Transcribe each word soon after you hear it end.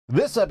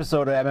This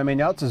episode of MMA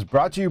Nuts is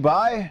brought to you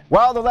by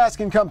Wild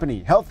Alaskan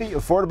Company. Healthy,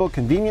 affordable,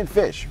 convenient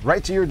fish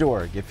right to your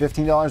door. Get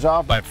 $15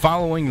 off by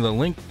following the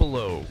link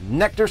below.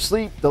 Nectar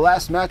Sleep, the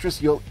last mattress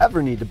you'll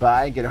ever need to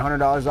buy. Get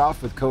 $100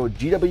 off with code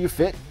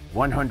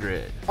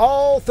GWFIT100.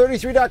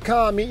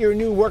 All33.com. Meet your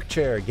new work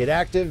chair. Get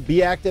active,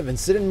 be active, and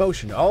sit in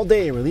motion all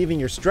day, relieving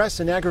your stress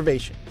and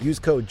aggravation. Use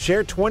code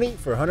CHAIR20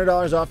 for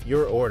 $100 off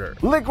your order.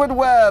 Liquid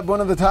Web,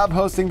 one of the top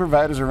hosting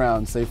providers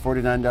around. Save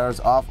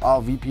 $49 off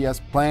all VPS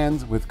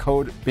plans with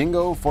code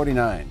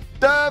BINGO49.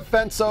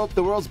 Defense Soap,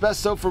 the world's best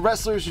soap for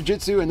wrestlers,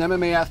 jiu-jitsu, and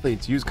MMA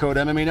athletes. Use code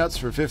MMA Nuts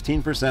for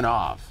 15%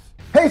 off.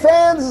 Hey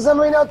fans, this is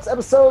MMA Nuts,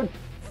 episode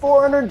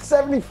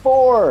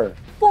 474.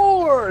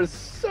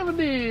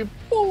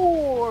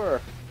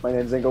 474. My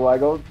name is Ingo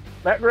Weigold.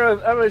 Matt Gross,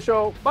 MMA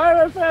show.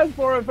 My fans,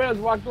 foreign fans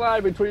walk the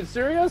line between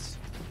serious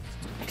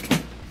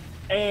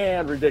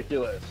and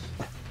ridiculous.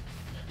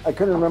 I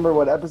couldn't remember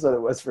what episode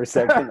it was for a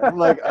second. I'm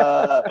like,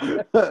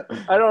 I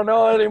don't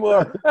know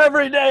anymore.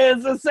 Every day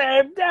is the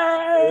same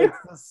day. It's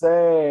the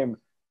same.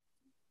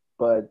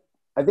 But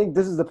I think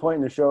this is the point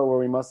in the show where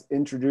we must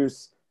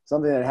introduce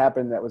something that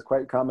happened that was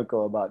quite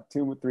comical about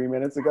 2-3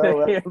 minutes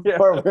ago. Right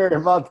before we were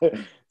about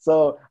to.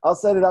 So I'll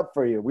set it up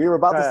for you. We were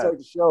about to start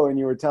the show, and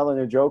you were telling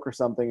a joke or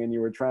something, and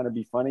you were trying to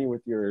be funny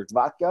with your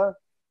vodka.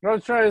 I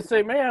was trying to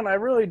say, man, I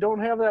really don't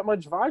have that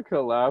much vodka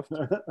left.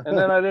 And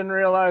then I didn't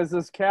realize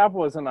this cap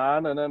wasn't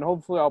on. And then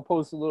hopefully I'll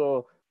post a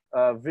little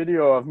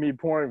video of me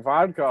pouring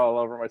vodka all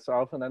over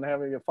myself and then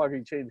having to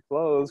fucking change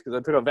clothes because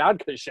I took a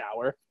vodka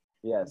shower.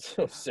 Yes.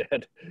 So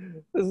sad.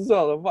 This is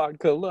all the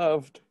vodka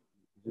left.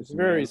 It's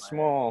very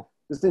small.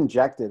 Just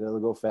inject it. It'll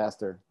go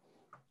faster.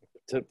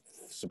 To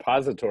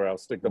suppository. I'll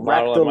stick the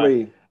bottle in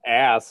my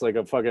ass like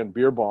a fucking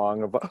beer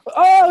bong.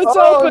 Oh, it's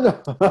open!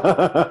 No.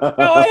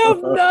 No, I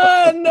have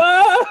none!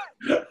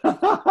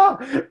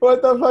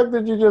 What the fuck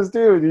did you just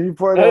do? Did you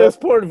pour it? I just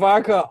poured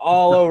vodka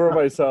all over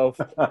myself.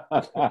 I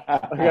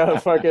gotta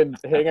fucking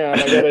hang on.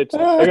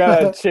 I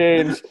gotta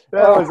change.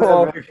 That was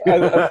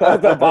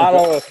the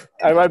bottle.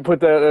 I might put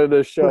that in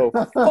the show.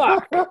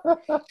 Fuck!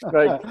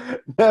 Like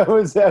that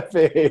was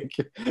epic.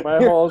 My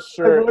whole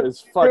shirt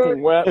is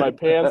fucking wet. My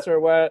pants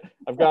are wet.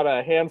 I've got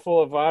a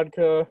handful of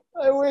vodka.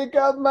 I wake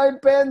up, my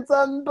pants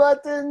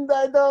unbuttoned.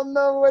 I don't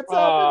know what's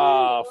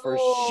happening. For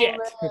shit.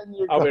 Man,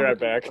 I'll be right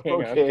back.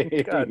 Hang on.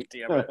 God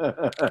damn it.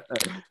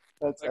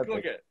 That's like,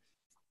 look at.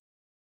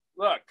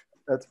 Look.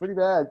 That's pretty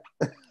bad.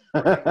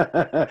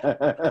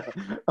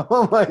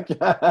 Oh my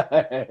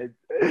god.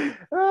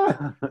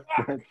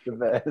 That's the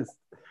best.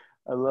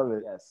 I love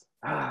it. Yes.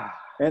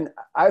 And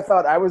I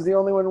thought I was the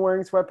only one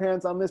wearing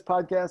sweatpants on this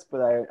podcast, but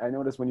I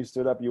noticed when you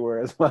stood up, you were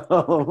as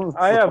well.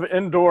 I have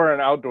indoor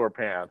and outdoor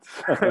pants.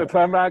 If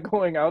I'm not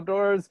going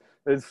outdoors,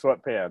 it's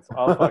sweatpants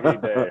all fucking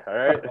day. All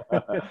right.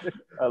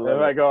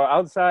 If I go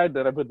outside,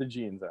 then I put the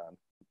jeans on.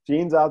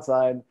 Jeans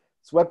outside,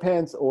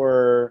 sweatpants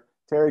or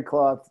terry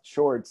cloth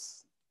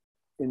shorts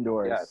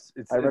indoors. Yes,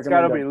 it's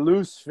got to be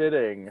loose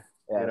fitting.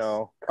 Yes. You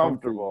know,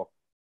 comfortable,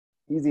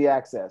 easy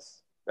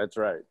access. That's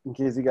right. In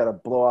case you got to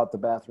blow out the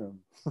bathroom.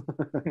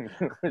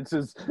 Which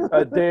is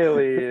a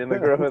daily in the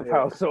Griffith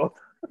household.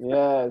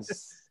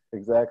 Yes,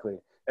 exactly.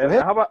 And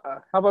how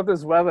about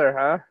this weather,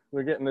 huh?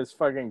 We're getting this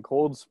fucking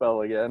cold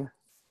spell again.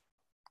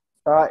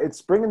 It's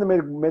spring in the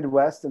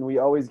Midwest, and we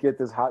always get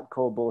this hot,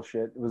 cold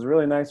bullshit. It was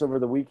really nice over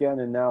the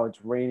weekend, and now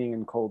it's raining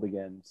and cold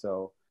again.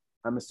 So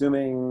I'm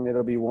assuming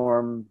it'll be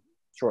warm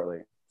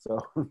shortly. So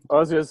I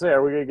was going to say,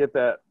 are we going to get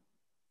that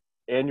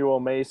annual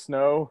May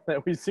snow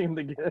that we seem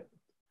to get?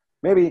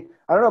 Maybe.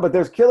 I don't know, but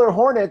there's killer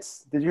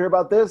hornets. Did you hear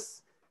about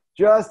this?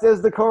 Just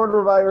as the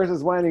coronavirus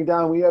is winding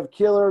down, we have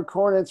killer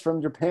hornets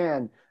from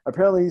Japan.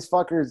 Apparently these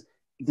fuckers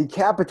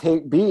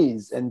decapitate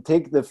bees and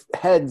take the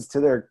heads to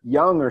their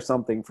young or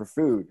something for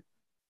food.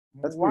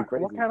 That's pretty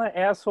crazy. What kind of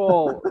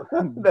asshole?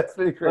 That's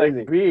pretty crazy.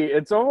 Like bee.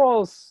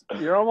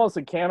 You're almost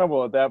a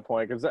cannibal at that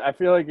point because I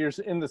feel like you're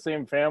in the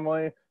same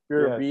family.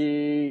 You're a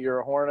bee, you're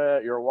a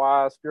hornet, you're a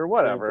wasp, you're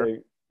whatever.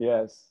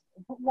 Yes.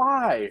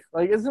 Why?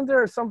 Like, isn't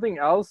there something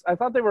else? I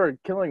thought they were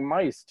killing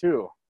mice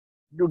too.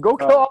 Go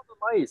kill all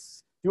the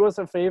mice. Do us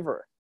a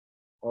favor.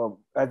 Well,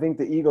 I think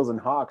the eagles and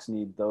hawks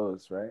need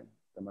those, right?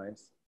 The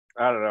mice.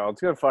 I don't know. It's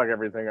gonna fuck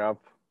everything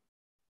up.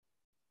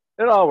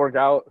 It'll all work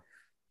out.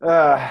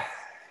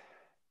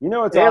 You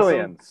know, it's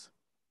aliens. Awesome.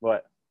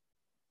 What?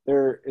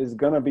 There is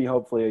gonna be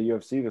hopefully a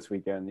UFC this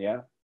weekend.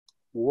 Yeah.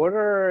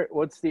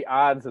 What's the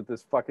odds that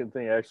this fucking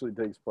thing actually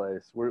takes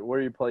place? Where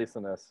are you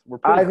placing this? We're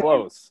pretty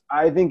close.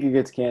 I think it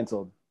gets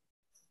canceled.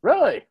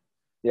 Really?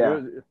 Yeah.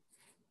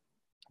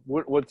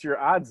 What's your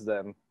odds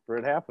then for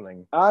it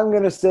happening? I'm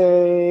gonna say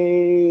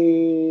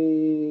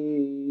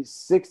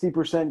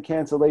 60%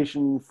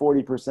 cancellation,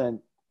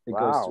 40% it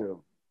goes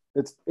through.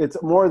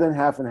 It's more than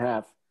half and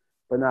half,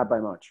 but not by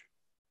much.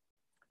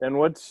 And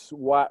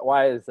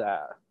why is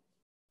that?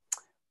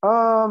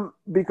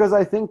 Because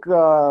I think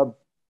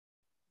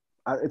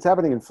it's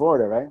happening in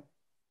Florida, right?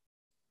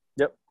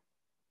 Yep.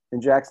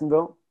 In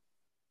Jacksonville?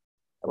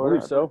 I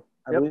believe so.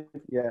 I believe,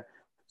 yeah.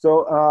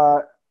 So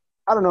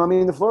I don't know. I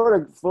mean, the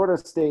Florida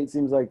State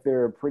seems like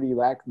they're pretty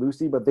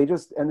loosey, but they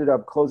just ended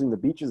up closing the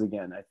beaches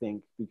again, I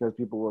think, because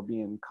people were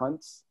being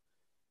cunts.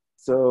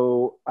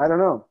 So I don't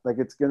know. Like,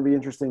 it's going to be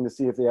interesting to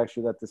see if they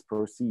actually let this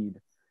proceed.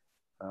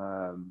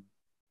 I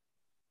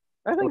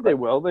think they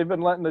will. They've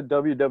been letting the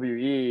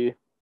WWE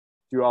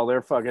do all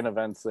their fucking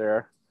events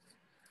there.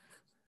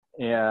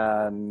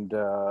 And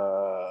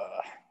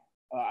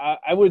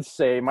I would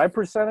say my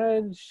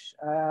percentage,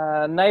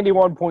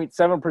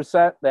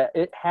 91.7% that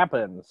it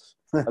happens.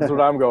 That's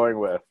what I'm going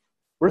with.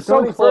 We're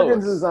so Tony close.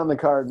 Ferguson's on the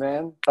card,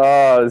 man.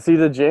 Is he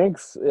the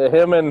jinx?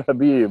 Him and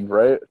Habib,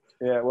 right?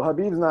 Yeah, well,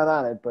 Habib's not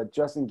on it, but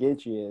Justin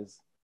Gaethje is.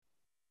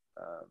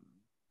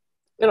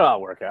 It'll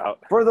all work out.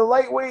 For the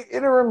lightweight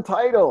interim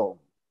title.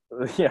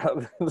 Yeah,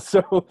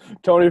 so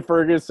Tony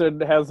Ferguson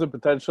has the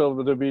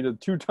potential to be the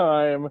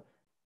 2-time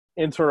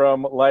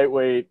interim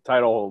lightweight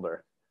title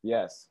holder.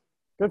 Yes.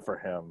 Good for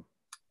him.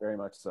 Very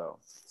much so.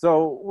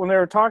 So when they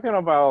were talking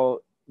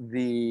about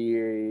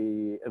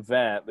the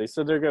event, they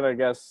said they're going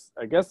to,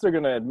 I guess they're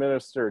going to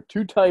administer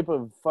 2 type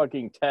of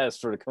fucking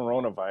tests for the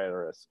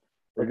coronavirus.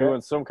 They're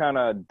doing some kind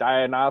of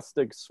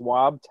diagnostic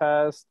swab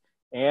test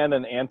and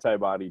an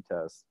antibody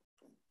test.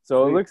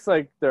 So It looks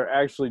like they're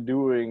actually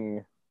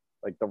doing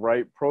like the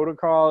right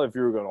protocol if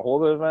you were going to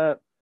hold an event.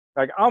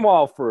 Like, I'm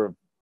all for,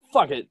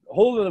 fuck it,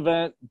 hold an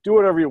event, do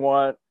whatever you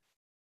want,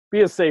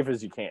 be as safe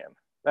as you can.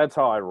 That's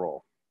how I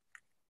roll.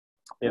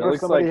 It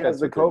looks like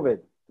has the COVID.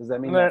 Does that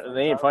mean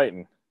they ain't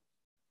fighting?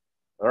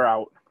 They're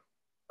out.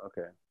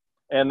 Okay.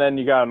 And then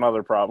you got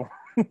another problem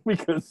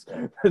because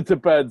it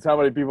depends how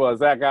many people has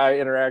that guy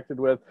interacted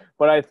with.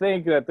 But I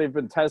think that they've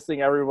been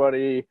testing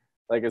everybody,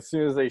 like, as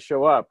soon as they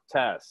show up,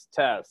 test,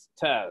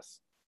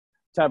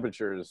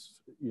 temperatures,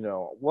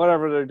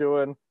 whatever they're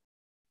doing.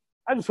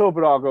 I just hope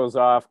it all goes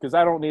off because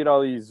I don't need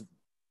all these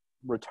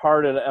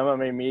retarded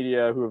MMA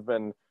media who have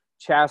been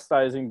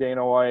chastising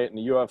Dana White and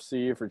the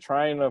UFC for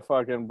trying to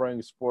fucking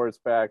bring sports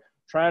back,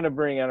 trying to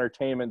bring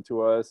entertainment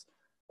to us.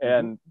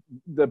 And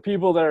the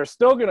people that are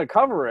still going to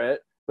cover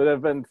it, but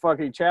have been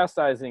fucking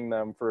chastising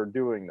them for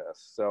doing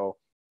this. So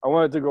I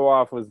want it to go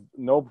off with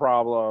no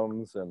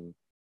problems, and I'm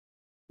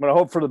going to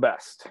hope for the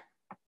best.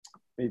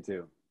 Me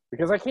too.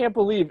 Because I can't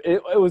believe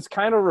it was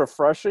kind of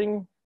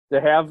refreshing to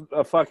have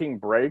a fucking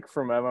break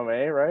from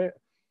MMA, right?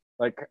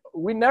 Like,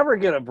 we never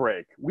get a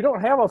break. We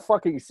don't have a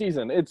fucking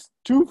season. It's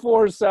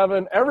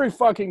 2-4-7 every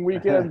fucking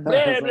weekend.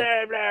 Blah,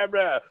 blah, blah,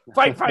 blah.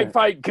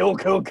 Fight, kill,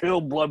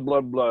 blood,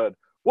 blood, blood.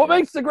 What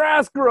makes the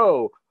grass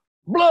grow?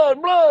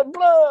 Blood, blood,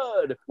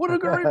 blood. What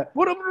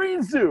do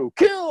Marines do?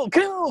 Kill.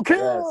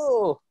 Yes.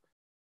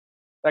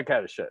 That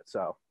kind of shit.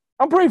 So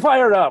I'm pretty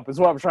fired up is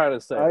what I'm trying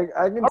to say.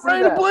 I'm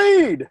ready to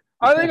bleed.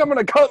 I think I'm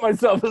going to cut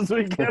myself this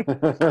weekend.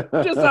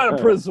 Just out of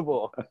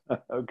principle.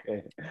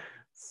 Okay.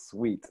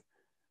 Sweet.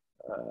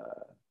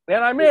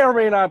 And I may or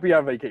may not be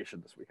on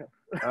vacation this weekend.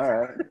 All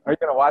right. Are you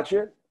going to watch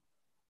it?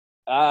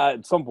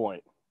 At some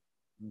point.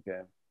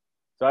 Okay.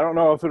 So I don't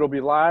know if it'll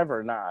be live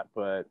or not,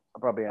 but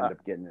I'll probably end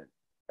up getting it.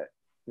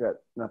 Got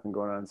nothing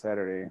going on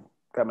Saturday.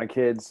 Got my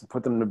kids,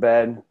 put them to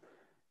bed.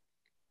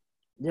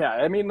 Yeah,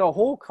 I mean, the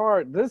whole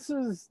card, this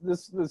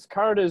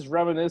card is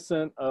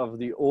reminiscent of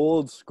the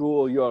old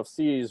school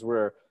UFCs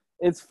where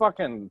it's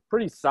fucking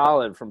pretty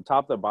solid from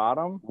top to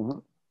bottom.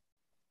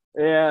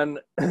 Mm-hmm. And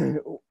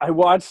I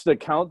watched the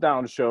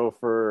countdown show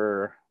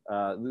for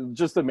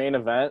just the main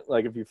event.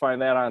 Like, if you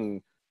find that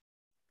on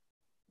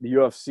the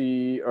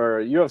UFC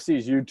or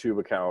UFC's YouTube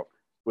account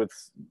with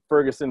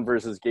Ferguson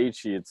versus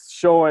Gaethje, it's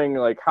showing,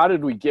 like, how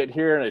did we get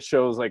here? And it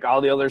shows, like,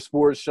 all the other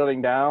sports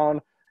shutting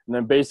down. And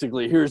then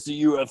basically, here's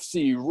the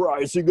UFC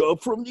rising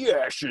up from the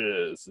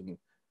ashes. And,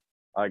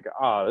 like,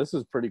 this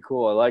is pretty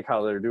cool. I like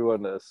how they're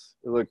doing this.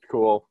 It looked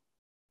cool.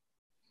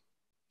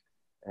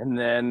 And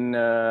then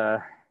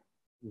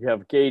you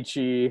have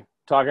Gaethje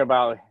talking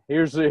about,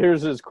 here's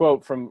his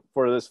quote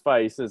for this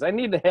fight. He says, "I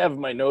need to have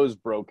my nose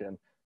broken.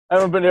 I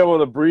haven't been able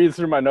to breathe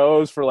through my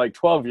nose for like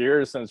 12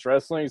 years since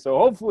wrestling. So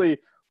hopefully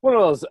one of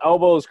those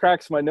elbows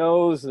cracks my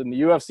nose and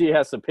the UFC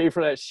has to pay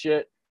for that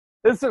shit."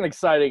 It's an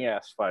exciting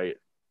ass fight.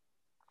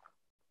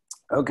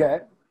 Okay.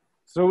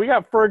 So we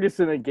got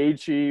Ferguson and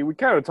Gaethje. We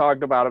kind of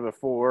talked about it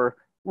before.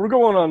 We're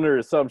going under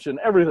assumption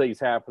everything's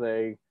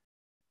happening.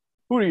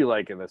 Who do you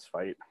like in this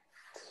fight?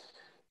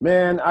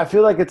 Man, I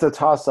feel like it's a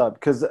toss-up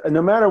because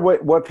no matter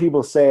what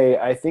people say,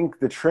 I think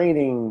the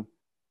training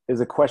is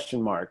a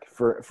question mark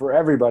for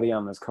everybody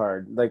on this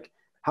card. Like,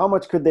 how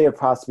much could they have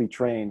possibly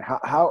trained?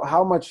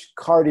 How much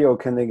cardio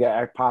can they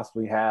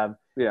possibly have?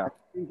 Yeah. I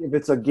think if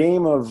it's a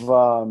game of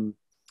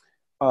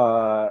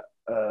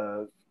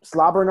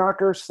slobber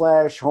knocker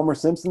 / Homer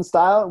Simpson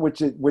style,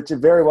 which it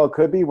very well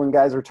could be when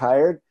guys are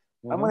tired,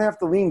 I'm gonna have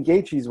to lean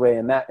Gaethje's way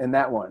in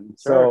that one.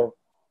 Sure.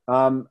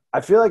 So I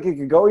feel like it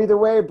could go either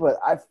way, but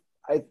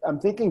I'm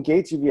thinking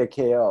Gaethje via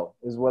KO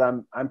is what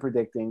I'm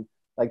predicting,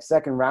 like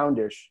second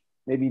roundish,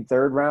 maybe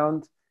third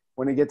round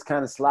when it gets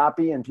kind of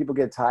sloppy and people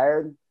get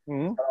tired.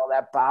 Got all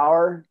that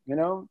power,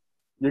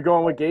 You're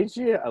going with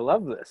Gaethje? I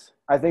love this.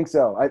 I think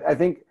so. I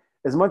think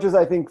as much as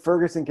I think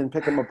Ferguson can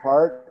pick him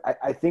apart,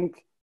 I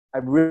think I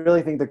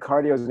really think the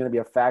cardio is going to be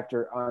a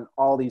factor on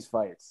all these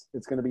fights.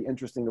 It's going to be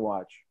interesting to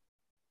watch.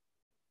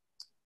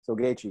 So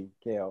Gaethje,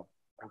 KO.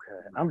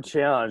 Okay, I'm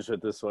challenged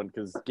with this one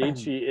because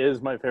Gaethje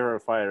is my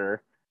favorite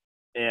fighter,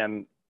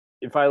 and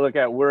if I look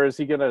at where is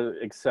he gonna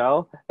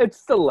excel,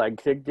 it's the leg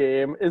kick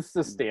game, it's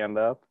the stand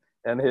up,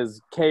 and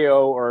his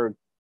KO or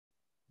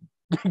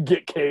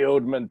get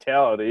KO'd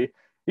mentality.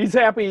 He's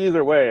happy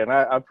either way, and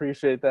I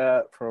appreciate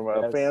that from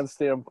a fan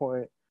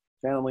standpoint.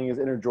 Channeling his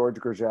inner George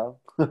Gurgel.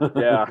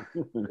 Yeah,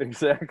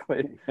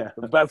 exactly. Yeah.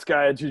 The best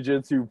guy at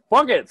jiu-jitsu.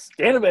 Fuck it,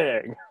 stand a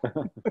bang.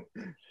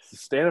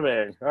 Stand a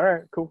bang. All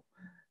right, cool.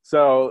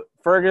 So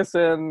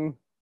Ferguson,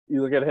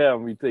 you look at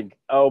him, you think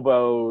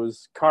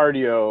elbows,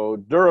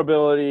 cardio,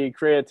 durability,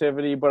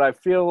 creativity, but I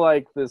feel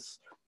like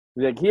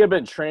he had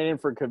been training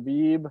for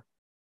Khabib,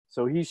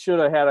 so he should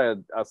have had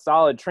a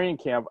solid training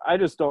camp. I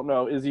just don't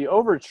know. Is he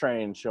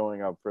overtrained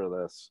showing up for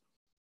this?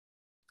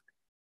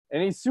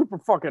 And he's super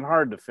fucking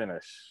hard to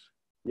finish.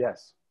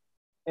 Yes.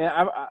 And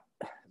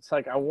it's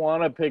like I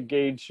want to pick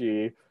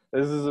Gaethje.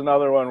 This is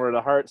another one where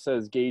the heart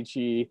says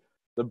Gaethje.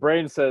 The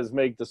brain says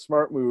make the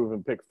smart move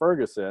and pick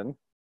Ferguson.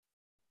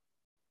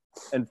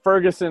 And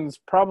Ferguson's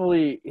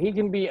he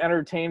can be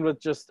entertained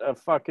with just a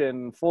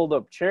fucking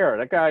fold-up chair.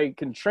 That guy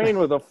can train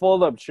with a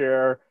fold-up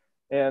chair,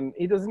 and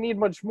he doesn't need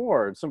much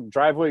more. Some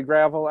driveway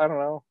gravel, I don't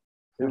know.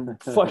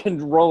 And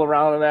fucking roll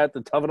around in that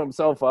to toughen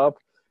himself up.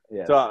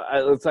 Yes. So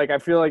it's like I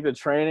feel like the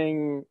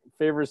training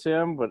favors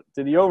him, but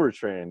did he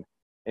overtrain?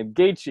 And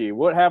Gaethje,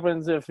 what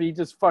happens if he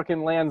just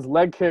fucking lands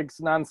leg kicks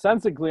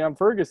nonsensically on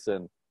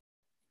Ferguson?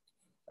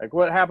 Like,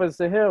 what happens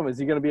to him? Is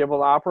he going to be able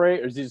to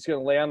operate, or is he just going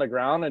to lay on the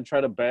ground and try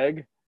to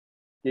beg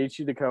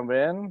Gaethje to come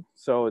in?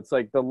 So it's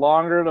like the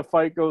longer the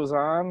fight goes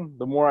on,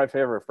 the more I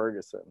favor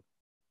Ferguson.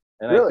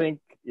 And really?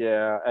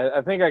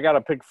 I think I got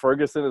to pick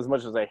Ferguson as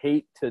much as I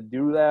hate to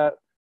do that.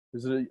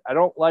 I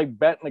don't like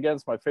betting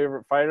against my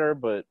favorite fighter,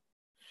 but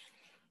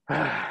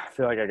I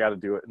feel like I got to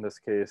do it in this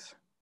case.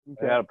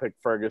 Okay. I got to pick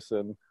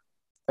Ferguson.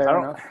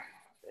 I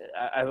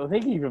don't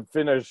think he can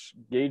finish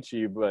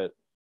Gaethje, but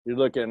you're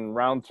looking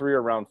round 3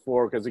 or round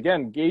 4 because,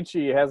 again,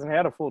 Gaethje hasn't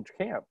had a full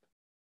camp.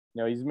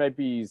 You know, he's might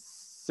be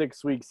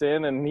 6 weeks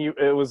in, and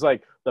it was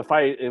like the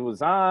fight, it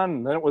was on,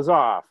 and then it was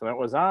off, and it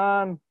was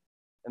on,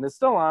 and it's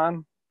still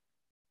on.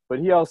 But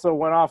he also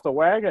went off the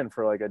wagon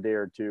for like a day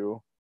or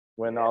two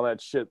when all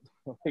that shit,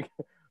 like,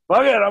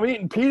 fuck it, I'm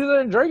eating pizza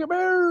and drinking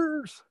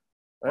beers.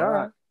 All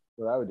right.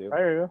 What I would do. I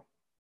hear you.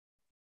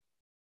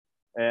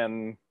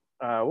 And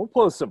we'll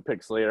post some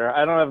picks later.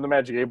 I don't have the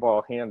Magic 8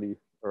 Ball handy,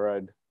 or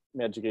I'd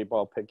Magic 8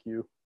 Ball pick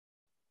you.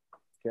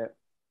 Okay.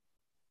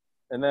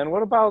 And then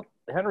what about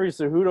Henry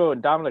Cejudo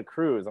and Dominick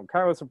Cruz? I'm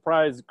kind of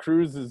surprised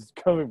Cruz is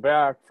coming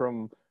back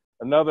from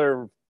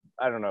another,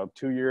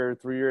 2-year,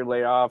 3-year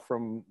layoff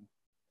from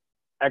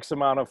X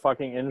amount of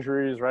fucking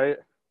injuries, right?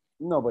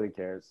 Nobody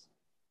cares.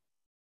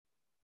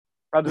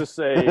 I'll just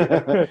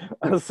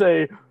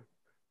say,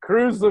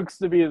 Cruz looks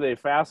to be the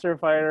faster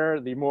fighter,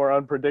 the more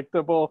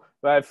unpredictable,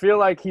 but I feel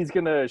like he's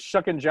going to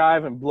shuck and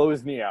jive and blow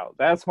his knee out.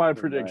 That's my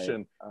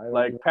prediction. Right.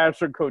 Like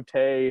Patrick Cote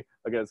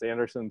against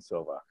Anderson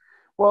Silva.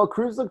 Well,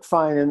 Cruz looked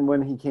fine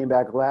when he came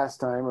back last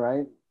time,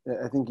 right?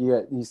 I think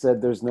he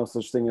said there's no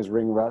such thing as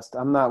ring rust.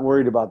 I'm not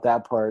worried about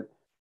that part.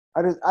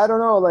 I don't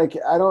know. Like,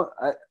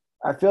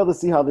 I fail to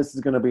see how this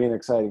is going to be an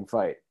exciting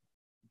fight,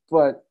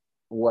 but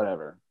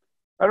whatever.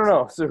 I don't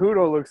know.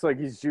 Cejudo looks like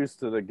he's juiced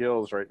to the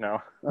gills right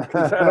now.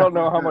 I don't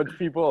know how much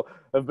people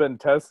have been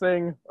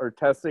testing or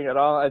testing at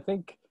all. I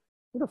think,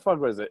 who the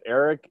fuck was it?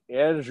 Eric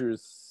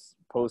Andrews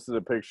posted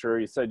a picture.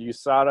 He said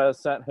USADA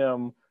sent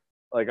him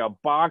like a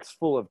box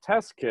full of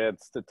test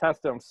kits to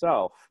test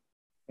himself.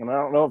 And I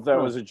don't know if that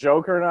was a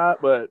joke or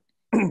not, but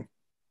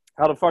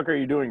how the fuck are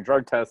you doing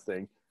drug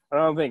testing? I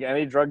don't think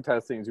any drug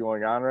testing is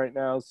going on right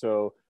now.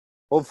 So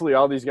hopefully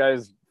all these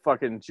guys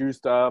fucking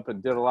juiced up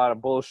and did a lot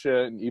of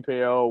bullshit and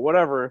EPO,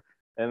 whatever,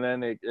 and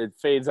then it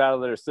fades out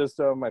of their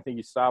system. I think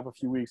you stop a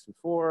few weeks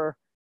before.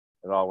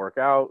 It'll all work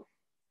out.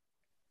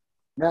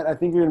 Matt, I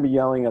think you're going to be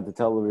yelling at the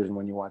television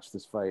when you watch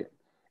this fight.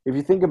 If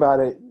you think about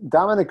it,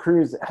 Dominick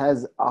Cruz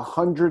has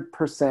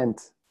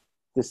 100%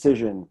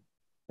 decision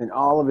in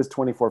all of his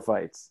 24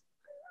 fights.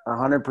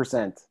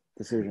 100%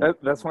 decision.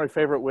 That's my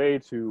favorite way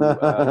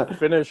to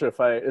finish a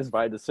fight is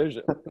by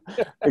decision.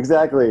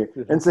 Exactly.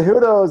 And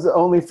Cejudo is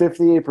only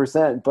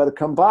 58%, but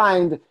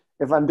combined,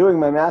 if I'm doing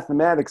my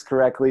mathematics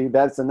correctly,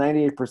 that's a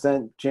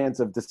 98% chance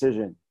of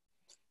decision.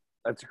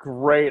 That's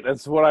great.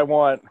 That's what I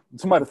want.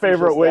 It's my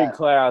favorite weight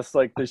class,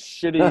 like the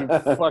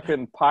shitty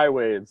fucking pie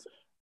weights.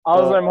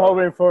 All I'm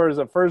hoping for is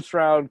a first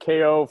round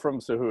KO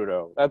from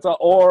Cejudo.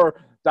 Or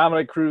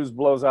Dominick Cruz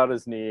blows out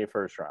his knee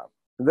first round.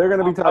 They're going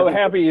to be talking. I'm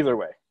happy either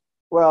way.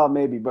 Well,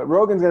 maybe, but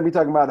Rogan's going to be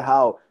talking about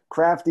how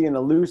crafty and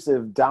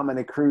elusive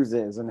Dominick Cruz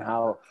is and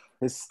how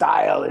his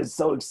style is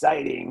so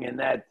exciting and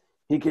that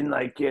he can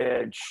like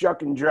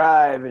shuck and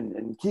drive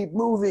and keep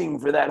moving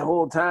for that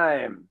whole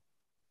time.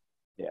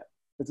 Yeah,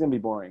 it's going to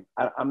be boring.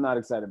 I'm not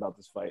excited about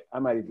this fight. I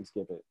might even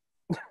skip it.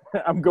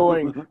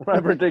 My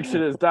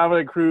prediction is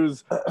Dominick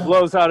Cruz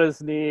blows out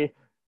his knee.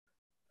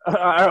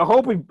 I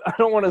hope he. I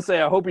don't want to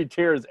say I hope he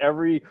tears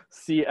every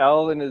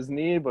CL in his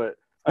knee, but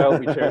I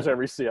hope he tears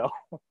every CL.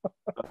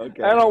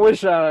 Okay. I don't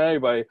wish that on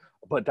anybody,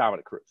 but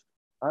Dominick Cruz.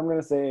 I'm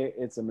gonna say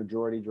it's a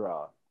majority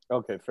draw.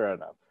 Okay, fair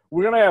enough.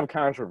 We're gonna have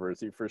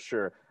controversy for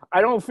sure.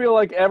 I don't feel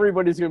like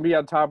everybody's gonna be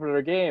on top of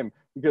their game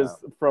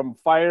because from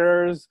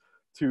fighters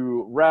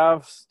to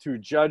refs to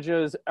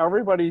judges,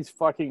 everybody's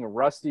fucking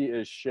rusty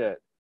as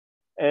shit.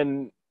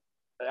 And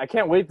I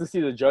can't wait to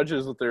see the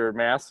judges with their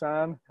masks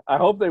on. I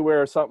hope they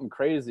wear something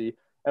crazy.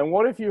 And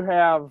what if you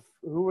have,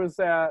 who was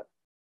that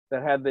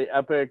had the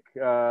epic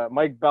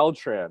Mike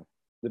Beltran?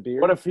 The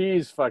beard? What if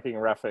he's fucking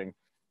reffing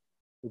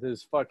with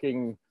his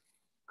fucking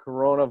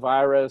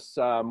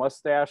coronavirus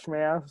mustache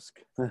mask?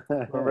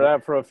 Remember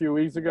that for a few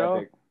weeks ago?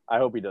 Epic. I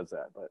hope he does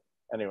that. But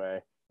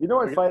anyway. You know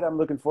what fight I'm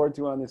looking forward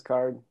to on this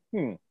card?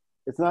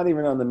 It's not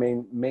even on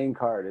the main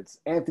card. It's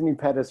Anthony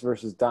Pettis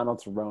versus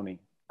Donald Cerrone.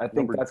 I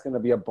think that's going to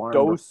be a barn.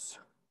 Dose.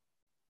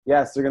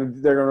 Yes, they're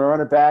gonna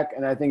run it back,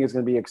 and I think it's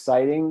gonna be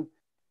exciting,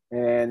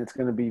 and it's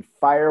gonna be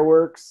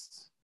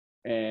fireworks,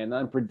 and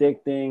I'm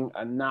predicting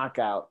a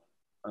knockout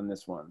on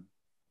this one.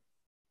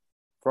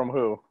 From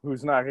who?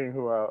 Who's knocking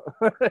who out?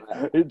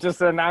 Just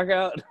a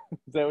knockout?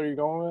 Is that what you're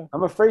going with?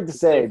 I'm afraid to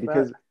say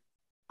because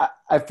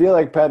I feel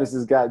like Pettis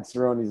has got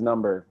Cerrone's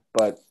number,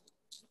 but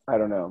I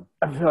don't know.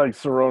 I feel like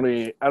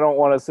Cerrone, I don't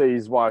want to say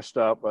he's washed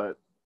up, but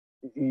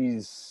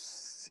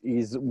he's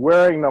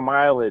wearing the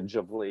mileage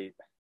of late.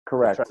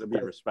 Correct. Try to be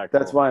respectful.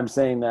 That's why I'm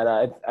saying that.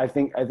 I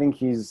think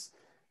he's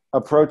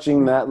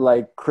approaching that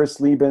like Chris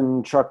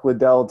Lieben, Chuck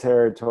Liddell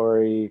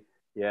territory.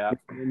 Yeah.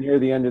 Near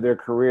the end of their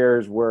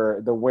careers, where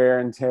the wear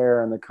and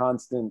tear and the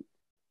constant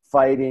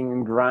fighting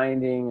and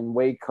grinding and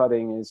weight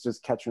cutting is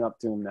just catching up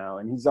to him now.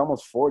 And he's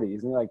almost 40.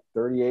 Isn't he like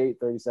 38,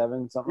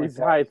 37, something he's like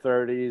that? High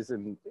 30s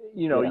and,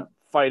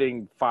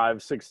 fighting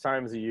 5-6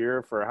 times a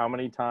year for how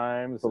many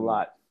times? It's a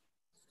lot.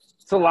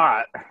 It's a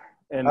lot.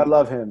 And I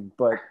love him,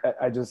 but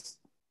I just,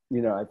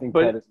 I think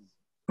Pettis.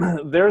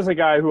 There's a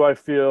guy who I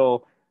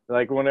feel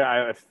like when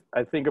I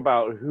think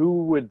about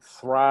who would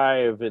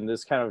thrive in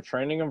this kind of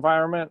training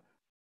environment,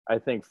 I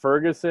think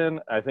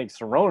Ferguson, I think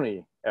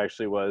Cerrone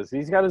actually was.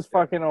 He's got his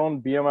fucking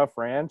own BMF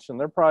ranch, and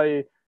they're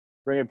probably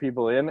bringing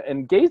people in.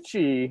 And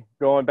Gaethje,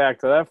 going back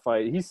to that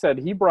fight, he said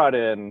he brought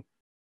in,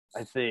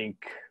 I think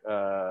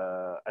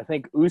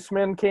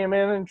Usman came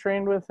in and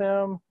trained with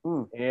him,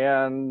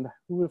 and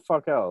who the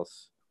fuck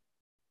else?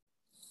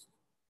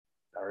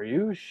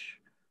 Dariush?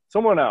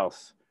 Someone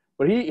else.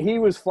 But he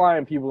was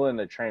flying people in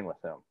to train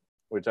with him,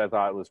 which I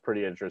thought was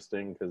pretty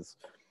interesting because,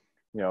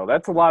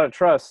 that's a lot of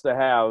trust to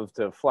have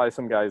to fly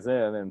some guys in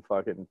and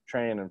fucking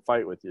train and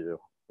fight with you,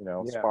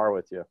 spar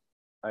with you.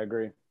 I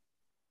agree.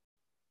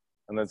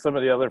 And then some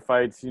of the other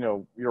fights,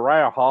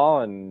 Uriah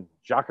Hall and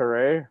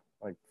Jacare,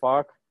 like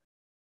fuck.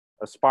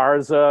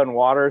 Esparza and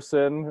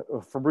Watterson,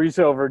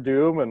 Fabricio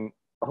Verdum and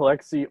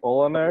Alexei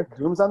Olenek.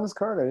 Verdum's on this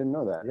card? I didn't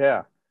know that.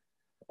 Yeah.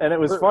 And it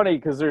was funny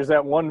because there's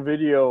that one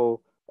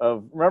video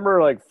of,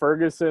 remember like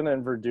Ferguson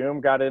and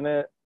Verdum got in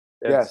it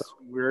at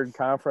some weird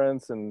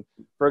conference, and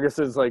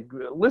Ferguson's like,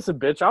 listen,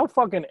 bitch, I'll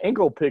fucking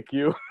ankle pick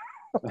you.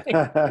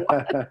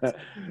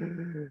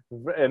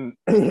 and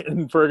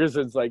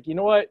Ferguson's like, you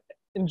know what?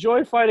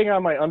 Enjoy fighting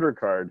on my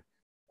undercard.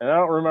 And I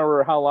don't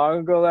remember how long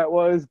ago that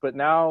was, but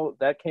now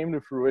that came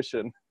to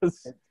fruition.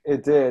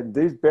 It did.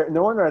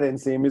 No wonder I didn't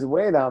see him. He's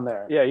way down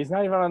there. Yeah, he's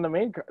not even on the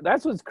main card.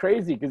 That's what's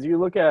crazy, because you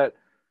look at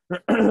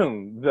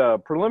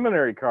the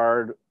preliminary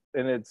card,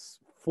 and it's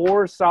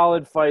 4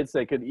 solid fights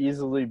that could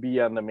easily be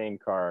on the main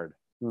card.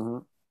 Mm-hmm.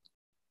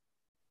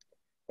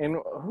 And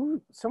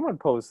someone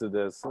posted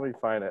this. Let me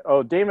find it.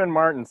 Oh, Damon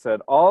Martin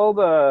said all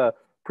the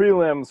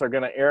prelims are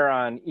going to air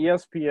on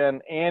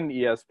ESPN and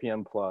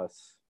ESPN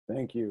Plus.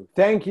 Thank you.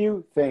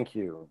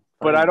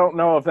 But I don't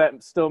know if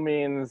that still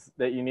means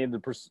that you need the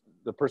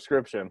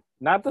prescription,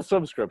 not the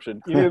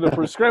subscription. You need the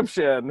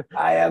prescription.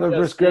 I have a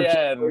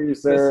prescription for you,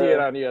 sir. To see it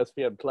on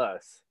ESPN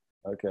Plus.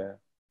 Okay.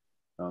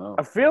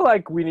 I feel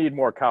like we need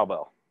more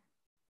cowbell.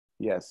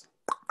 Yes.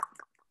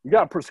 You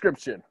got a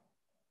prescription.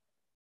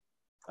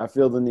 I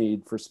feel the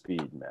need for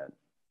speed, man.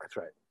 That's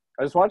right.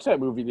 I just watched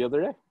that movie the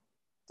other day.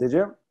 Did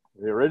you?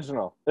 The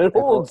original. It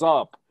holds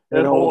up.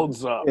 It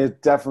holds up.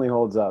 It definitely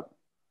holds up.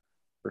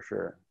 For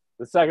sure.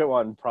 The second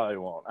one probably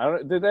won't.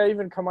 Did that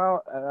even come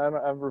out?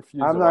 I've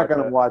refused. I'm not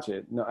going to watch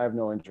it. No, I have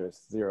no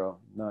interest. Zero.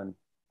 None.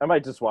 I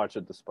might just watch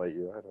it despite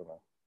you. I don't know.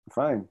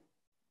 Fine.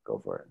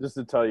 Go for it. Just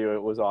to tell you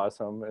it was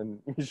awesome and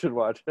you should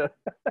watch it.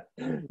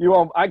 You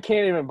won't. I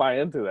can't even buy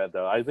into that,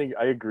 though. I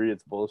agree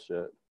it's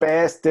bullshit.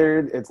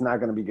 Bastard. It's not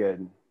going to be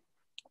good.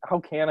 How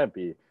can it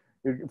be?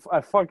 I'm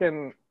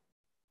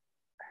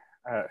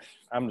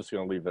just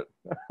going to leave it.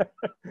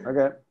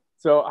 Okay.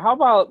 So how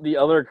about the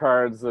other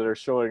cards that are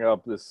showing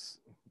up this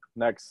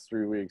next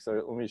 3 weeks?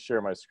 Let me share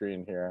my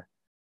screen here,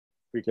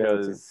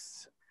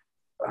 because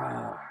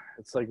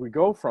it's like we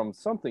go from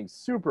something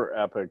super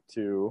epic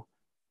to,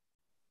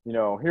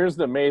 here's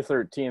the May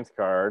 13th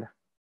card.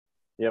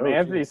 You have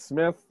Anthony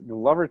Smith,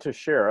 Glover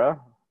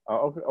Teixeira.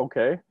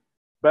 Okay.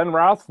 Ben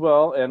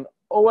Rothwell and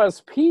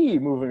OSP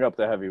moving up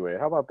to heavyweight.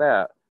 How about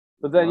that?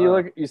 But then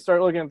you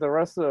start looking at the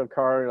rest of the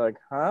card, you're like,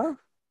 huh?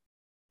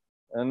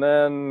 And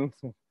then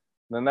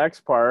the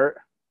next part,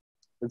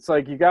 it's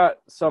like you got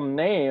some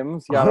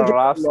names. You got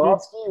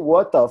Arlovsky?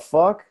 What the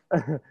fuck?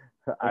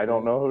 I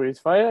don't know who he's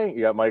fighting.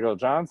 You got Michael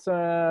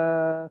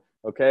Johnson.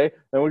 Okay.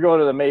 Then we go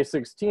to the May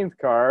 16th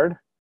card.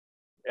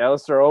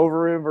 Alistair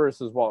Overeem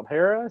versus Walt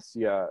Harris.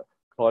 You got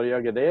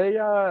Claudia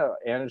Gadelha,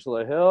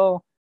 Angela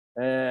Hill.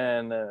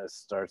 And then it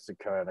starts to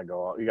kind of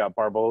go out. You got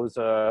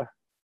Barboza,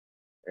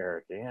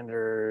 Eric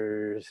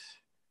Anders.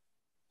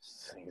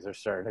 Things are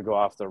starting to go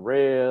off the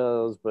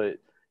rails. But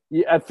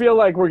I feel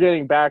like we're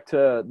getting back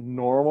to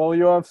normal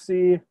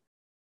UFC.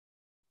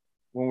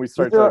 When we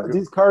start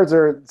these cards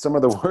are some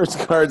of the worst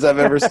cards I've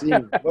ever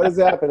seen. What is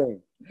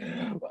happening?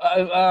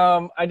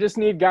 I just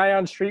need guy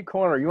on street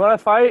corner. You want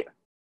to fight?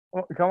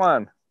 Come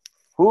on.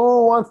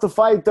 Who wants to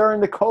fight during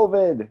the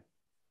COVID?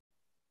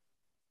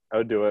 I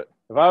would do it.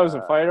 If I was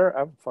a fighter,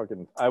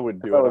 I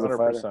would do it 100%.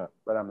 Fighter,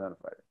 but I'm not a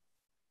fighter.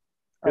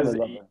 Because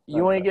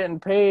you ain't getting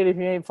paid if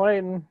you ain't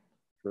fighting.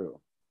 True.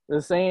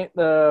 This ain't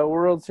the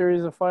World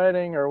Series of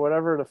Fighting or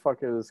whatever the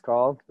fuck it is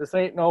called. This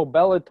ain't no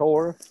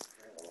Bellator.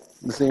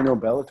 This ain't no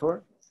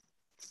Bellator?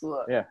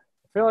 Yeah.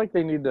 I feel like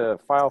they need to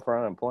file for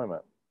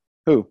unemployment.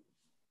 Who?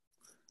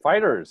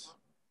 Fighters.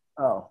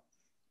 Oh.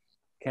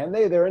 Can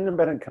they? They're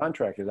independent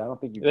contractors. I don't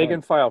think you can. They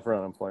can file for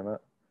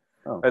unemployment.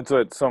 Oh. That's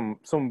what some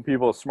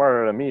people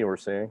smarter than me were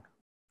saying.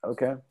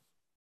 Okay.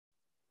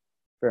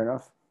 Fair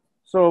enough.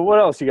 So what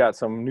else you got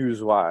some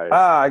news-wise?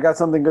 I got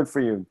something good for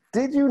you.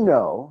 Did you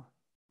know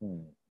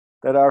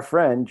that our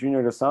friend,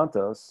 Junior Dos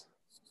Santos,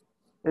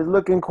 is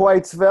looking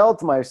quite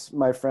svelte,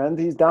 my friend?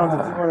 He's down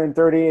to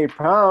 238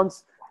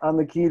 pounds on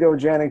the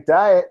ketogenic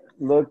diet,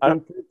 looking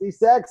pretty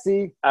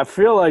sexy. I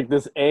feel like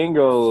this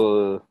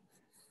angle...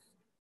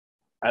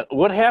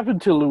 what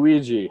happened to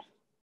Luigi?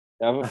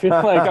 I feel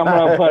like I'm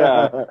going to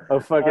put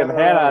a fucking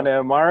hat on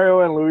him.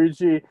 Mario and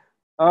Luigi,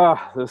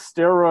 the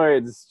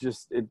steroids,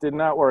 it did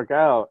not work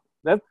out.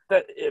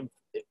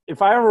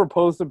 If I ever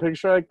post a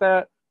picture like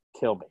that,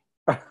 kill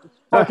me.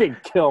 Fucking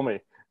kill me.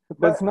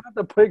 That's not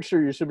the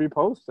picture you should be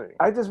posting.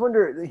 I just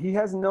wonder, he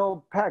has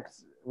no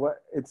pecs.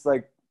 It's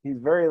like he's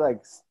very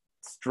like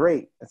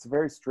straight. It's a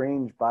very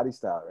strange body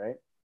style, right?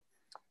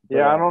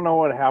 Yeah, I don't know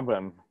what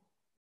happened.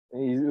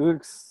 He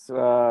looks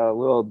a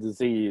little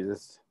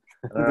diseased.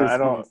 I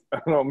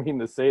don't mean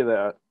to say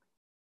that,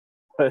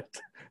 but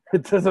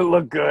it doesn't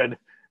look good.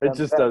 It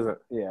just doesn't.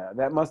 Yeah,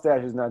 that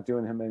mustache is not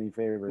doing him any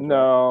favors.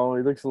 No,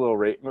 he looks a little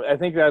I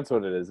think that's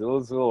what it is. It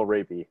looks a little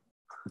rapey.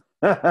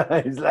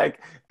 He's like,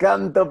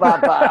 come to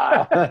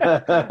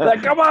Papa.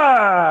 Like, come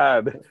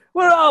on.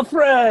 We're all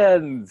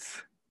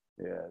friends.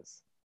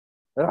 Yes.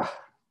 Ugh.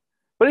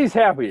 But he's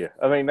happy.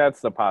 I mean, that's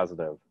the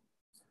positive.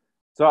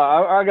 So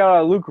I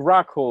got a Luke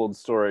Rockhold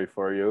story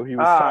for you. He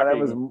was talking that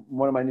was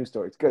one of my news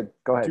stories. Good.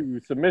 Go ahead.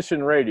 To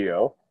Submission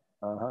Radio.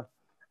 Uh-huh.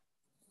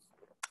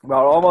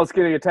 About almost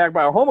getting attacked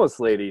by a homeless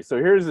lady. So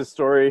here's the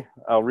story.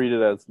 I'll read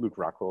it as Luke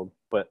Rockhold,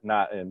 but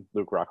not in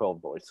Luke Rockhold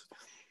voice.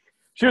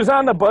 She was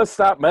on the bus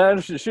stop, man.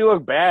 She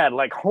looked bad,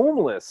 like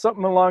homeless,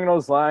 something along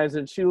those lines.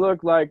 And she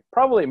looked like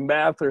probably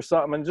meth or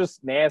something, and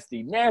just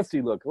nasty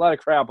look. A lot of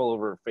crap all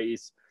over her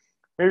face.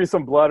 Maybe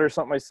some blood or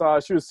something I saw.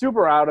 She was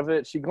super out of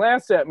it. She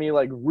glanced at me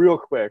like real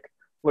quick,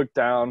 looked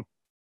down,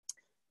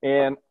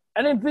 and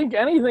I didn't think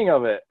anything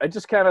of it. I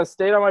just kind of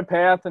stayed on my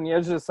path on the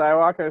edge of the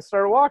sidewalk, and I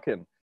started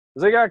walking.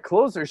 As I got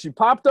closer, she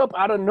popped up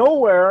out of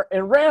nowhere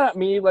and ran at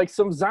me like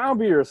some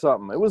zombie or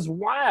something. It was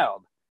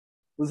wild.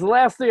 It was the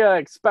last thing I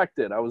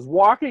expected. I was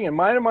walking and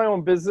minding my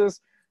own business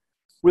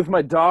with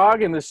my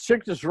dog, and this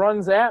chick just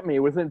runs at me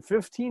within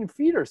 15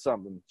 feet or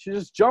something. She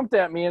just jumped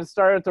at me and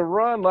started to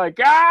run like,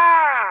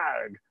 ah!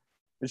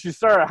 And she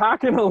started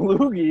hocking a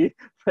loogie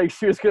like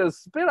she was going to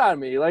spit on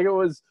me. Like it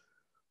was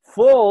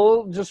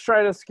full, just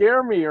trying to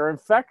scare me or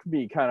infect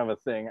me kind of a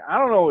thing. I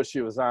don't know what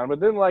she was on, but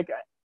then like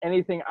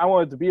anything I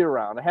wanted to be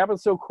around. It happened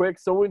so quick,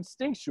 so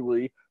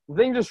instinctually. The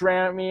thing just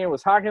ran at me and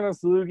was hocking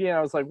this loogie, and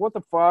I was like, what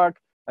the fuck?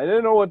 I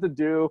didn't know what to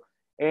do.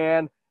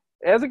 And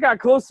as it got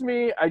close to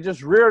me, I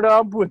just reared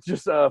up with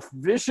just a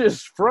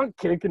vicious front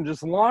kick and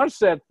just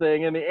launched that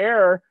thing in the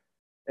air,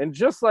 and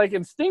just like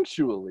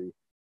instinctually.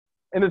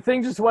 And the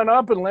thing just went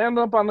up and landed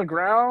up on the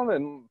ground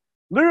and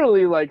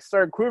literally like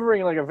started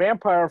quivering like a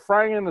vampire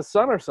frying in the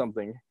sun or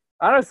something.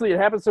 Honestly, it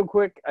happened so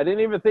quick. I didn't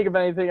even think of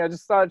anything. I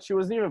just thought she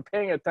wasn't even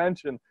paying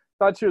attention.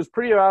 Thought she was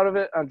pretty out of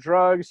it on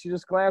drugs. She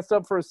just glanced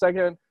up for a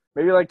second,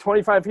 maybe like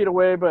 25 feet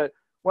away. But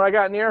when I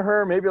got near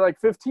her, maybe like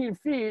 15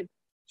 feet,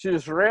 she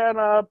just ran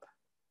up.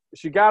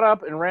 She got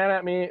up and ran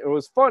at me. It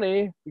was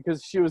funny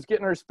because she was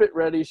getting her spit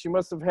ready. She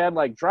must have had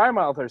like dry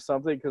mouth or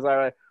something, because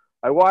I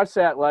watched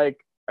that. Like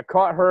I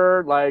caught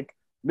her like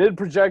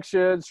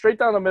mid-projection, straight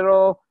down the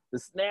middle,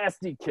 this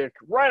nasty kick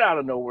right out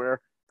of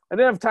nowhere. I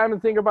didn't have time to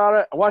think about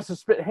it. I watched the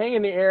spit hang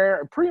in the air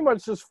and pretty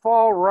much just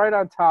fall right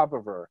on top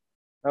of her.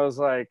 I was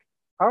like,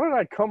 how did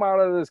I come out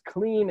of this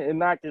clean and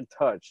not get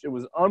touched? It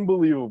was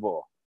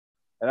unbelievable.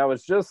 And I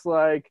was just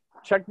like,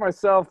 checked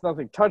myself.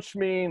 Nothing touched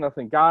me.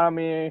 Nothing got on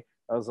me.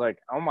 I was like,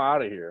 I'm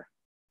out of here.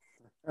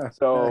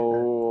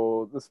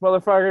 So this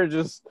motherfucker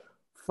just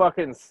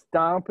fucking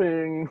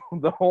stomping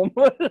the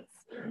homeless.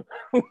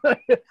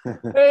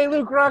 Hey,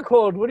 Luke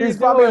Rockhold, what are you doing? He's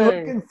probably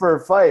looking for a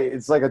fight.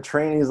 It's like a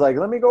train. He's like,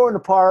 let me go in the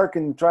park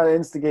and try to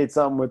instigate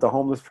something with the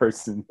homeless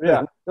person.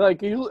 Yeah.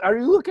 Like, are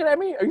you looking at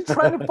me? Are you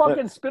trying to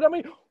fucking spit on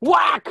me?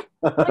 Whack!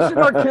 Question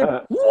mark, kid.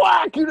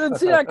 Whack! You didn't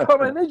see that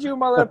coming, did you,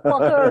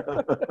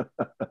 motherfucker?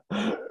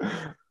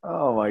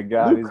 Oh, my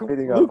God. He's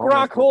beating up Luke homeless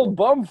Rockhold people.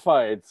 bum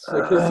fights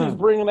because he's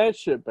bringing that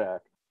shit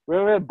back. We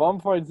haven't had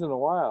bum fights in a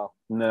while.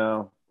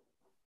 No.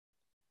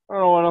 I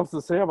don't know what else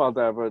to say about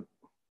that, but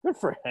good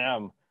for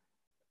him.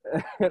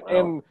 Wow.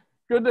 And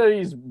good that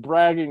he's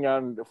bragging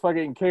on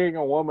fucking kicking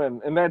a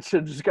woman, and that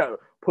shit just got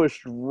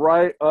pushed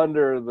right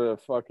under the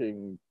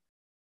fucking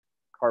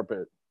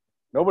carpet.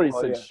 Nobody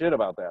said shit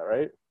about that,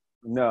 right?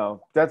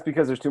 No. That's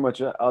because there's too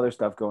much other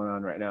stuff going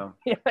on right now.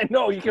 Yeah, I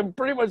know. You can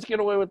pretty much get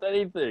away with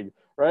anything,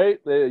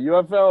 right? The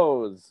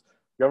UFOs,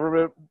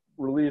 government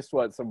released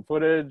some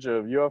footage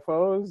of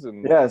UFOs,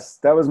 and yes,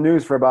 that was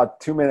news for about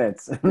 2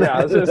 minutes. yeah,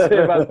 I was just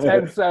saying about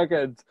 10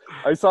 seconds.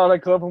 I saw that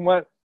clip and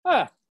went,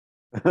 that's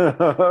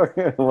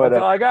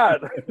all I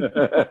got.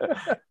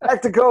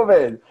 Back to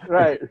COVID.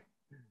 Right.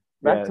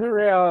 Back to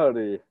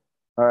reality.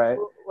 All right.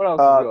 What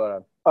else is going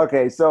on?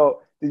 Okay,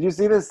 so did you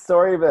see this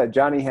story of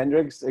Johnny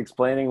Hendricks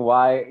explaining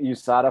why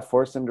USADA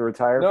forced him to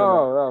retire?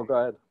 No, go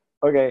ahead.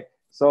 Okay,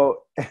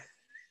 so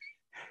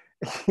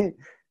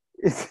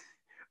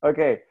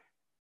okay,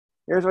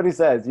 here's what he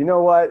says. You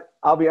know what?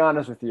 I'll be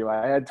honest with you.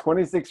 I had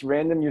 26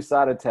 random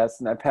USADA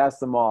tests, and I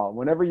passed them all.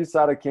 Whenever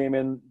USADA came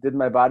in, did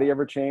my body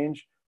ever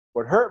change?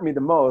 What hurt me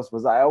the most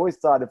was I always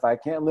thought if I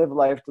can't live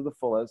life to the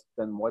fullest,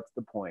 then what's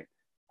the point?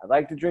 I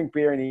like to drink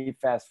beer and eat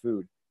fast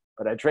food,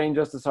 but I train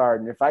just as hard.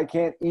 And if I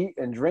can't eat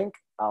and drink,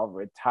 I'll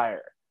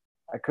retire.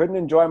 I couldn't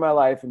enjoy my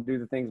life and do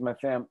the things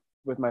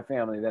with my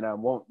family, then I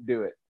won't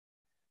do it.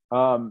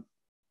 So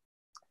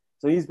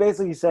he's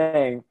basically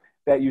saying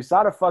that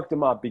USADA fucked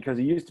him up because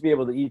he used to be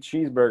able to eat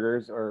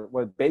cheeseburgers or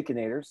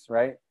baconators,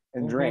 right?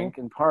 And drink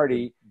and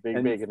party. Big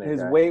and baconator.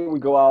 his weight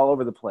would go all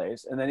over the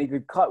place. And then he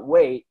could cut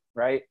weight,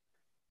 right?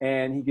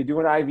 And he could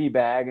do an IV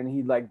bag and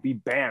he'd be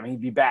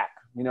back,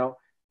 you know?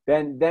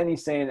 Then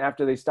he's saying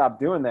after they stopped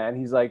doing that,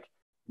 he's like,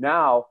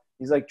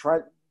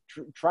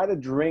 try to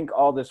drink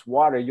all this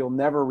water. You'll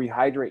never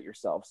rehydrate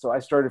yourself. So he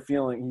started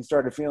feeling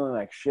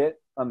like shit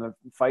on the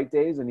fight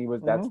days.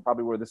 And that's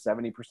probably where the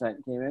 70%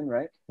 came in,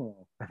 right?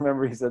 I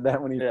remember he said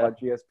that when he fought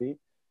GSP.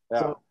 Yeah.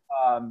 So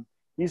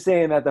he's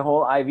saying that the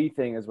whole IV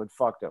thing is what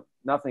fucked him.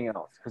 Nothing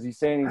else. Because he's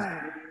saying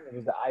it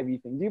was the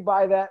IV thing. Do you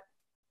buy that?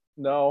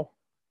 No,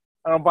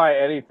 I don't buy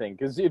anything.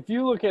 Because if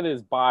you look at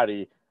his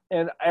body,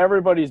 and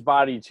everybody's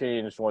body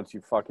changed once you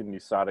fucking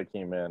USADA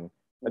came in.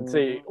 I'd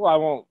say, well, I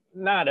won't,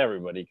 not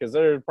everybody, because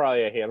there's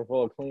probably a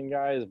handful of clean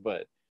guys,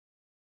 but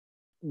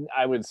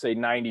I would say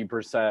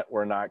 90%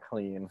 were not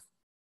clean.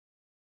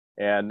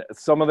 And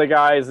some of the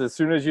guys, as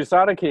soon as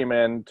USADA came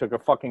in, took a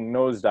fucking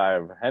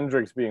nosedive.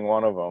 Hendricks being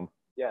one of them.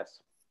 Yes.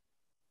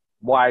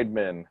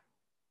 Weidman.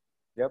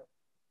 Yep.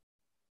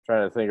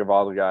 Trying to think of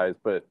all the guys,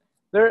 but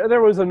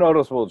there was a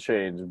noticeable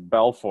change.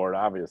 Belfort,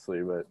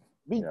 obviously, but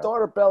we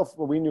thought of Belfort.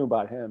 Well, we knew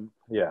about him.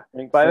 Yeah,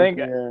 but I think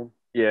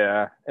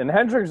yeah. And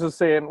Hendricks was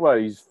saying,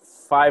 what, he's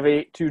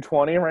 5'8",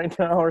 220 right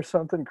now or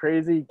something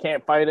crazy. He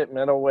can't fight at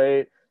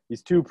middleweight.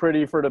 He's too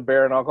pretty for the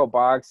bare knuckle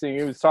boxing.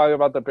 He was talking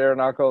about the bare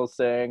knuckle,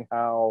 saying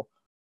how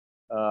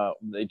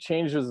they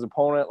changed his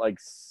opponent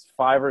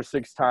 5 or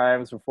 6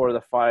 times before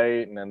the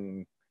fight, and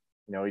then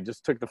he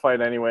just took the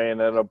fight anyway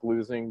and ended up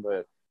losing.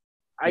 But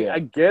I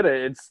get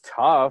it; it's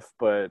tough,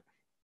 but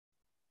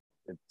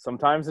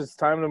sometimes it's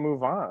time to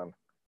move on.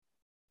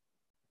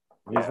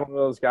 He's one of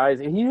those guys.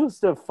 He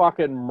used to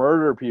fucking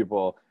murder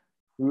people.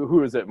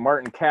 Who is it?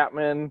 Martin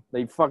Kapman.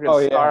 They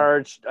fucking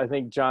starched. I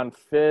think John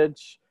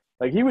Fitch.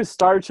 He was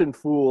starching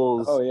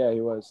fools. Oh yeah,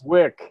 he was.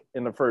 Quick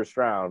in the first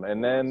round,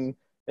 and then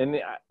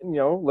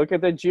look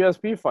at the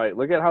GSP fight.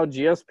 Look at how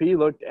GSP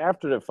looked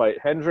after the fight.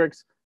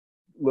 Hendricks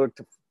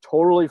looked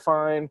totally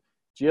fine.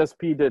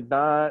 GSP did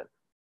not.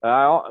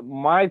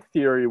 My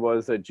theory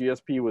was that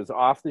GSP was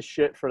off the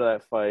shit for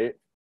that fight,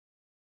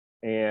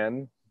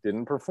 and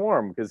didn't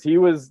perform because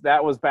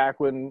that was back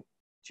when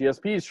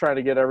GSP is trying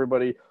to get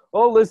everybody,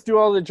 let's do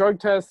all the drug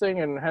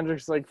testing, and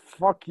Hendricks like,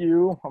 fuck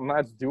you, I'm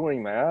not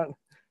doing that.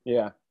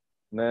 Yeah.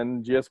 And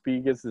then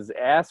GSP gets his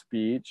ass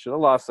beat. Should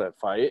have lost that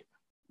fight.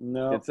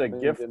 No, it's a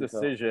gift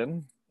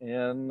decision.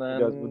 And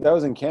then that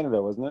was in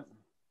Canada, wasn't it?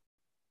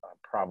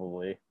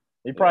 Probably.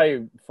 He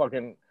probably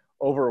fucking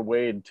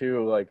overweighed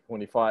too,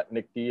 when he fought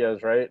Nick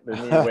Diaz, right? Then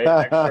he weighed an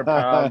extra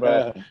pound,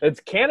 but it's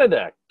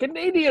Canada.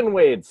 Canadian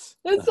weights.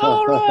 It's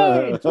all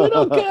right. We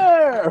don't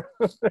care.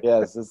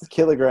 Yes, it's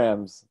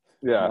kilograms.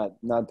 Yeah.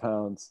 Not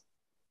pounds.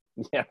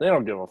 Yeah, they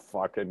don't give a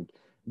fucking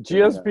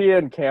GSP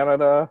in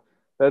Canada.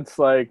 That's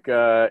like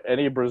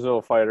any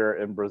Brazil fighter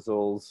in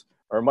Brazil's,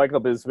 or Michael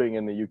Bisping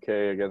in the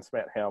UK against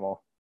Matt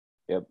Hamill.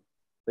 Yep.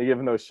 They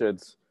give no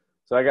shits.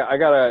 So I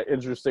got an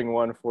interesting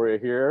one for you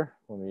here.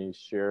 Let me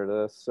share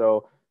this.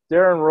 So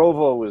Darren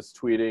Rovo was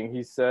tweeting.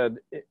 He said,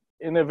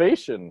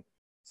 innovation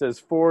says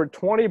for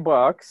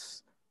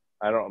 $20,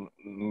 I'm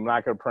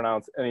not going to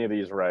pronounce any of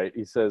these right.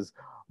 He says,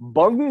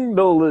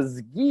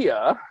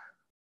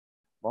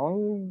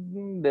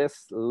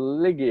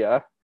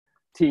 Bundesliga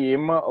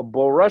team,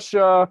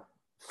 Borussia.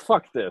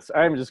 Fuck this.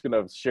 I'm just going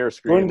to share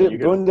screen.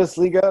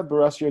 Bundesliga,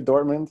 Borussia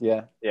Dortmund.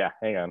 Yeah. Yeah,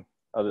 hang on.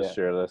 I'll just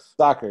share this.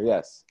 Soccer,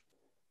 yes.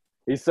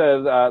 He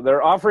said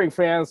they're offering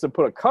fans to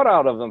put a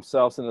cutout of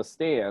themselves in the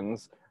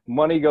stands.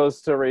 Money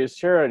goes to raise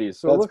charities.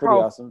 So look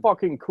how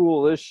fucking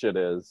cool this shit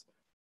is.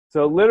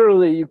 So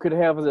literally you could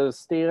have the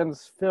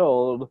stands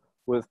filled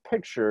with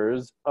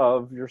pictures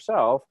of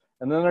yourself,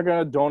 and then they're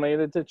going to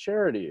donate it to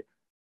charity.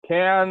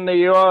 Can the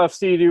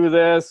UFC do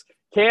this?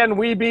 Can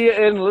we be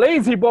in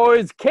Lazy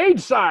Boys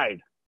cage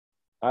side?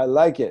 I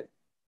like it.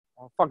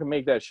 I'll fucking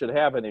make that shit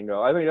happen and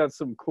go. I think that's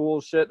some cool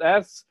shit.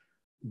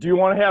 Do you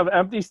want to have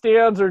empty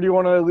stands, or do you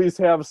want to at least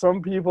have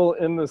some people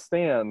in the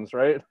stands,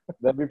 right?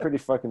 That'd be pretty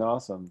fucking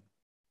awesome.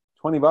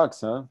 $20,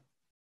 huh?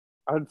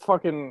 I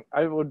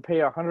would pay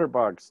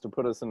 $100 to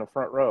put us in the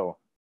front row.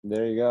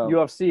 There you go.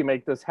 UFC,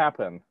 make this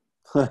happen.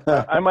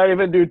 I might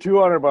even do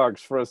 $200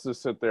 for us to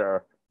sit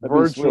there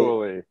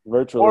virtually.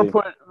 Or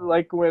put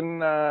like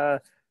when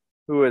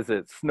who is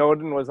it?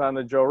 Snowden was on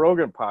the Joe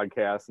Rogan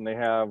podcast, and they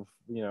have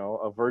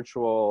a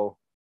virtual.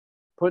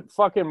 Put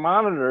fucking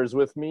monitors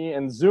with me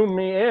and zoom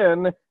me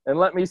in and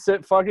let me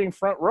sit fucking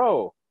front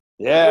row.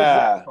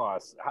 Yeah.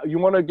 You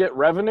want to get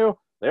revenue?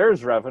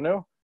 There's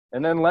revenue.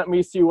 And then let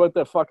me see what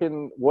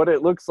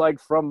it looks like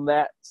from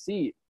that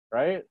seat,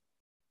 right?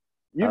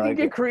 You can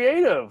get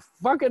creative.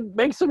 Fucking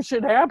make some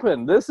shit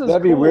happen.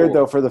 That'd be weird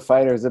though for the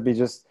fighters. It'd be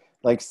just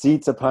like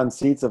seats upon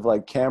seats of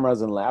like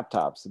cameras and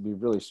laptops. It'd be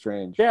really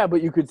strange. Yeah,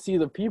 but you could see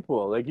the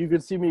people. Like you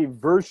could see me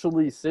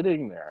virtually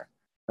sitting there,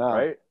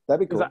 right?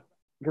 That'd be cool.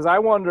 Because I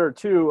wonder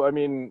too. I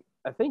mean,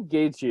 I think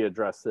Gaethje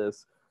addressed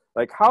this.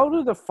 Like, how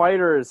do the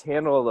fighters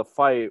handle the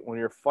fight when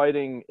you're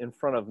fighting in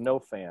front of no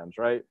fans,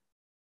 right?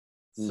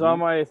 Mm-hmm.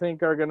 Some I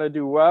think are gonna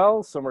do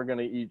well. Some are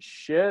gonna eat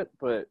shit.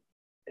 But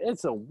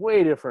it's a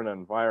way different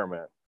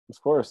environment. Of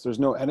course, there's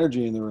no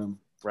energy in the room,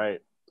 right?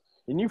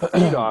 And you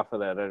feed off of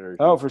that energy.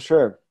 Oh, for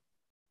sure.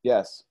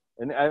 Yes.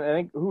 And I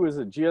think who is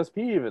it?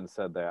 GSP even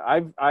said that.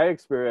 I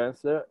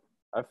experienced it.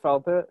 I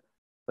felt it.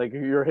 Like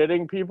you're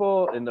hitting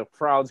people and the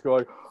crowd's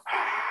going.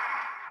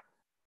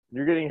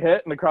 You're getting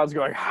hit, and the crowd's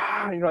going,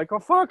 and you're like, oh,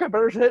 fuck, I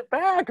better hit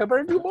back. I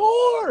better do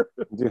more.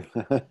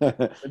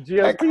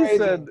 GSP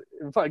said,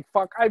 it's like,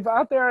 fuck, I'm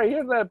out there. I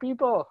hear that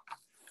people.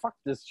 Fuck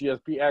this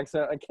GSP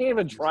accent. I can't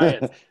even try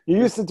it. You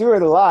used to do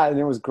it a lot, and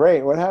it was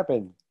great. What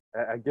happened?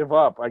 I give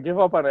up. I give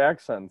up on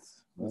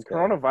accents. This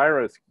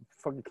coronavirus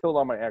fucking killed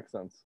all my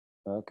accents.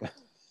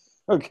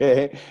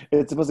 Okay.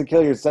 It's supposed to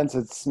kill your sense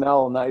of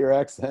smell, not your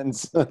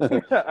accents.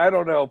 I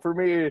don't know. For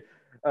me,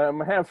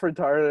 I'm half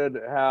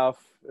retarded, half.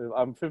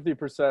 I'm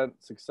 50%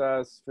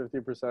 success,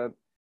 50%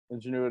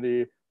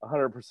 ingenuity,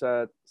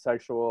 100%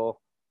 sexual,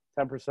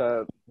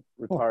 10%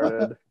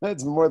 retarded.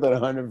 That's more than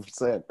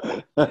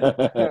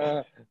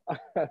 100%.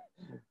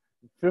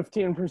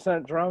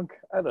 15% drunk.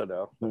 I don't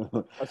know.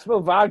 I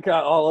spilled vodka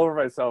all over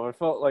myself. I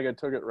felt like I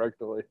took it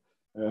rectally.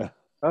 Yeah.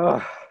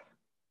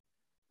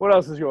 What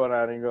else is going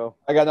on, Ingo?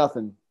 I got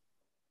nothing.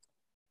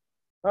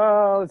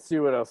 Let's see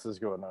what else is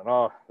going on.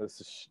 Oh,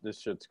 this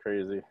shit's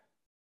crazy.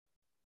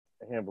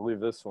 I can't believe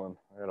this one.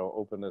 I gotta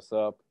open this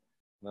up,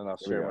 and then I'll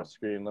share my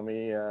screen. Let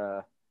me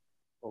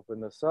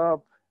open this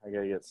up. I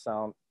gotta get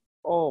sound.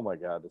 Oh my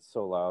god, it's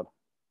so loud.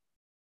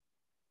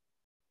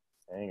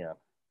 Hang on.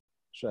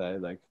 Should I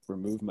like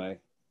remove my?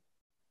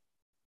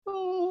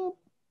 Oh.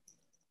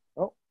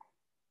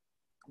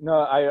 No,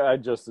 I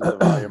adjusted the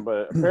volume,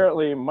 but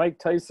apparently Mike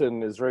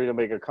Tyson is ready to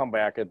make a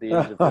comeback at the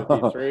age of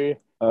 53.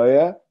 Oh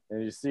yeah.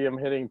 And you see him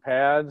hitting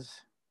pads.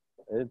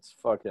 It's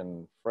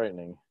fucking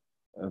frightening.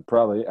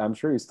 Probably. I'm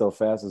sure he's still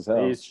fast as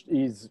hell.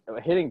 He's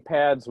hitting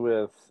pads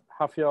with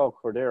Rafael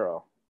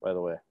Cordero, by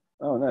the way.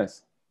 Oh,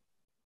 nice.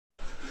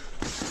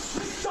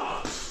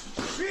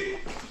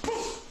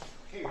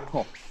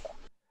 Oh.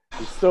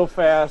 He's still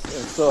fast and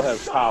still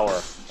has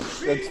power.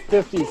 That's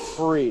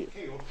 53.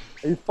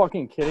 Are you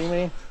fucking kidding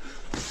me?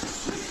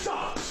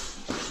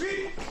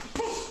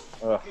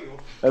 Ugh.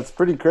 That's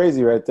pretty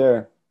crazy right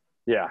there.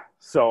 Yeah.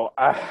 So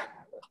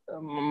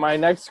my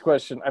next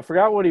question, I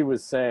forgot what he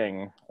was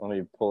saying. Let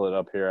me pull it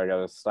up here. I got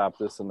to stop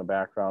this in the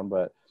background.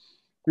 But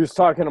he was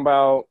talking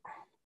about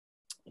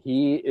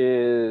he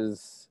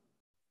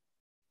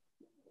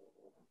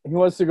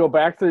wants to go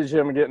back to the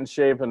gym and get in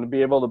shape and to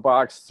be able to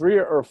box 3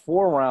 or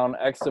 4 round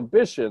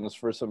exhibitions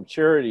for some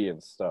charity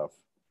and stuff.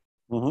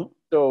 Mm-hmm.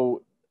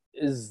 So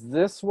is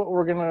this what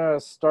we're going to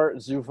start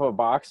Zuffa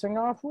boxing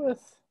off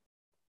with?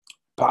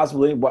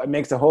 Possibly. It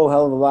makes a whole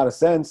hell of a lot of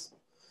sense.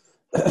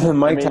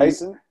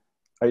 Tyson?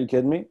 Are you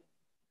kidding me?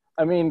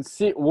 I mean,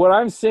 see what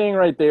I'm seeing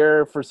right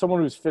there for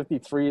someone who's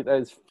 53, that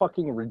is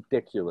fucking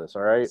ridiculous,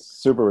 all right?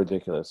 Super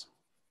ridiculous.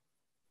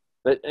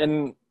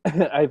 And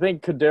I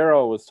think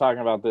Cordero was talking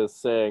about this,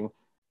 saying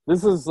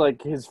this is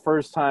like his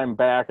first time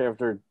back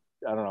after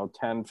I don't know,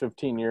 10,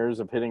 15 years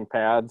of hitting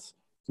pads.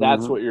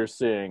 That's what you're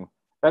seeing.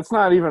 That's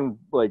not even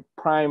like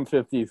prime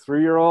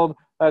 53-year-old.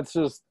 That's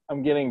just,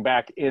 I'm getting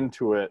back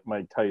into it,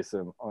 Mike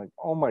Tyson. I'm like,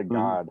 oh my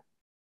God.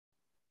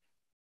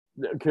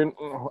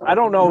 I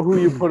don't know who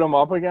you put him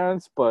up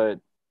against, but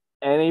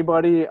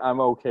anybody I'm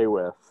okay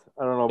with.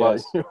 I don't know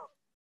about you.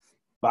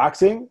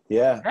 Boxing?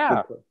 Yeah.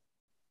 Yeah.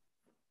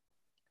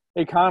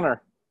 Hey,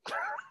 Conor.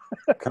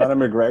 Conor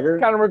McGregor?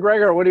 Conor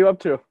McGregor, what are you up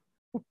to?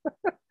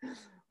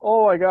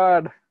 Oh my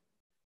God.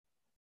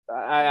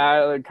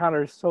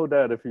 Conor's so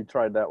dead if you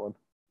tried that one.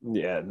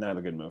 Yeah, not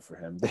a good move for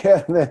him.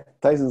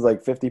 Tyson's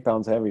like 50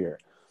 pounds heavier.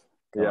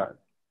 Come on.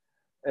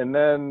 And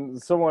then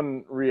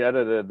someone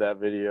re-edited that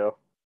video.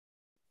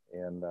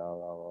 And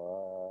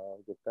I'll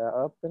get that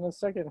up in a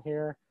second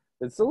here.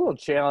 It's a little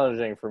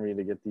challenging for me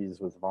to get these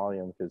with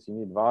volume because you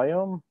need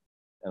volume,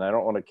 and I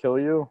don't want to kill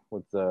you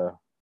with the.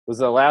 Was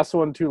the last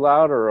one too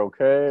loud or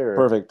okay? Or?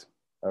 Perfect.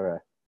 Okay, I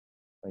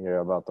think I got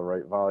about the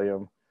right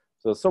volume.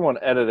 So someone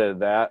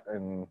edited that,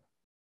 and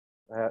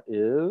that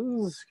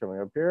is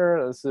coming up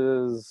here. This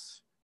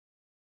is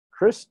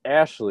Chris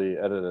Ashley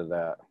edited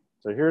that.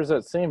 So here's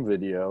that same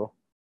video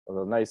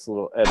with a nice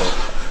little edit.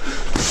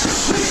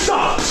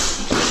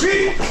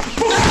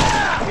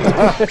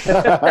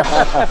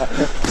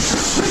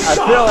 I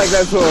feel like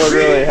that's what would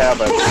really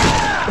happen.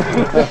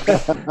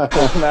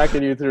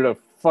 Knocking you through the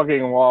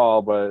fucking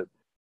wall, but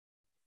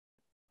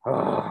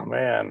oh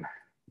man,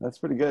 that's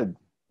pretty good.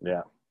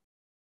 Yeah,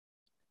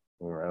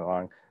 moving right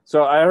along.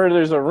 So I heard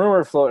there's a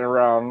rumor floating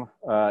around.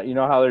 You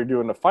know how they're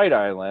doing the Fight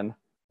Island,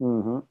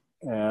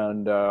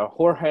 and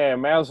Jorge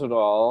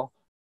Masvidal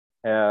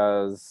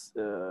as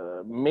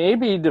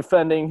maybe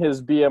defending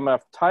his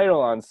BMF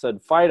title on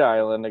said Fight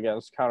Island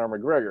against Conor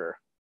McGregor.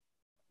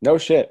 No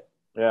shit.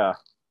 Yeah.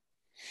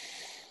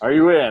 Are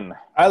you in?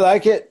 I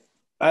like it.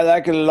 I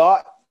like it a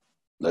lot.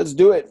 Let's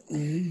do it.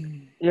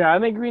 Yeah, I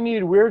think we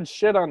need weird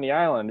shit on the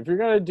island. If you're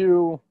going to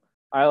do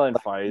island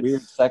fights.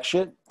 Weird sex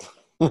shit?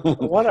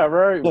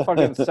 Whatever.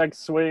 Fucking sex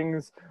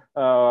swings.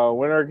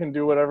 Winner can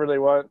do whatever they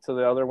want to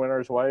the other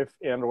winner's wife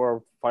and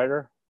or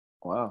fighter.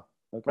 Wow.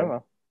 Okay. I don't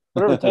know.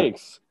 Whatever it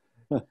takes.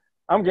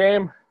 I'm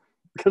game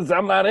because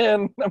I'm not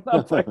in. I'm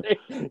not fighting.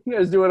 You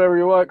guys do whatever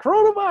you want.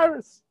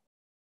 Coronavirus.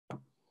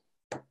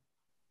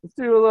 Let's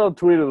do a little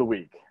tweet of the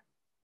week.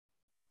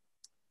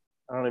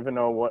 I don't even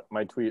know what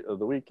my tweet of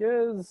the week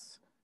is.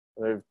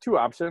 I have two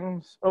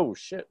options. Oh,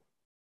 shit.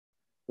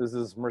 This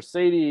is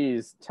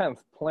Mercedes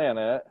 10th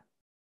Planet.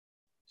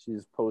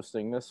 She's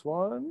posting this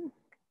one.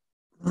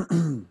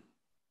 There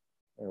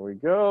we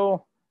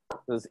go.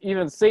 Says,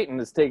 even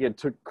Satan is taking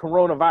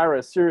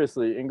coronavirus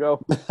seriously and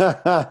go.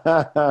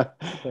 That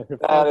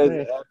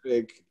is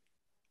epic.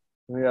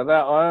 Yeah,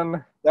 that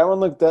one.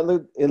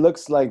 It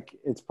looks like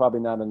it's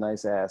probably not a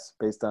nice ass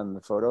based on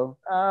the photo.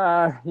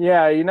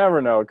 Yeah, you never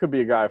know. It could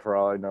be a guy for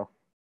all I know.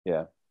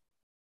 Yeah.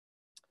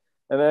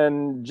 And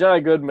then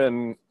Jedi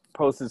Goodman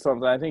posted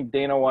something. I think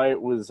Dana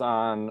White was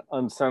on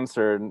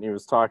Uncensored, and he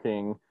was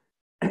talking,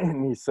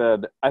 and he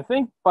said, I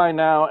think by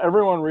now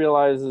everyone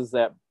realizes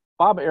that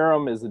Bob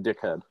Arum is a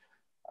dickhead.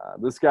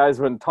 This guy's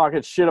been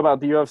talking shit about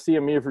the UFC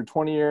and me for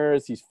 20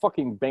 years. He's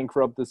fucking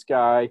bankrupt, this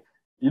guy.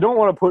 You don't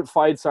want to put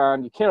fights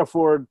on. You can't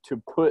afford to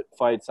put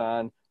fights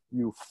on.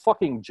 You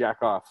fucking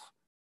jack off.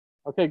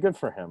 Okay, good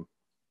for him.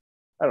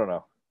 I don't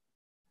know.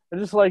 I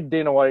just like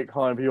Dana White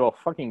calling people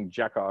fucking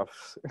jack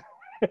offs.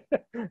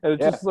 And it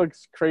just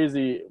looks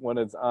crazy when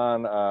it's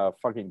on a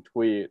fucking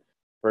tweet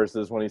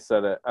versus when he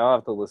said it. I'll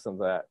have to listen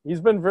to that.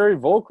 He's been very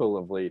vocal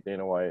of late,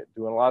 Dana White,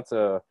 doing lots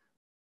of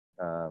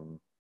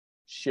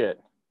shit.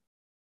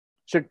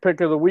 Chick pick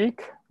of the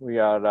week. We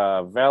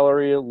got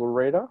Valerie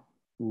Loretta.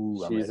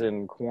 Ooh, she's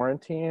in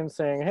quarantine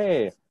saying,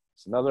 hey,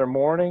 it's another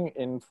morning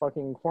in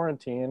fucking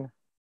quarantine.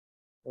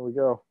 There we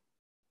go.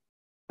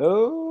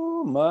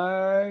 Oh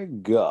my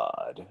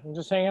God. I'm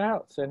just hanging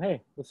out saying, hey,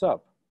 what's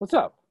up? What's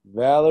up?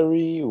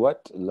 Valerie,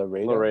 what?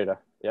 Loretta? Loretta,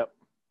 yep.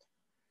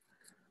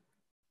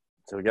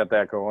 So we got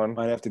that going.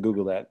 Might have to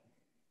Google that.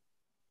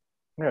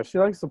 Yeah, she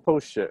likes to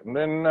post shit. And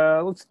then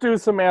let's do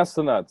some Ask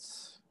the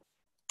Nuts.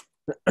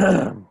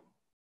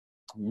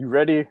 You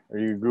ready? Or are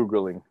you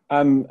Googling?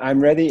 I'm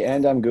ready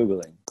and I'm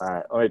Googling. All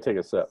right, let me take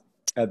a sip.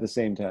 At the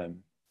same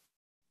time.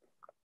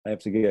 I have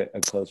to get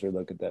a closer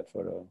look at that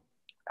photo.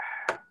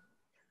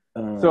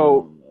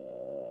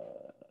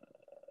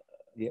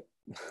 Yep.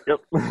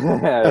 Yep.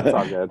 It's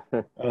all good.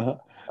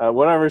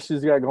 Whatever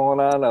she's got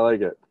going on, I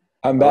like it.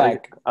 I'm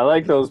back. I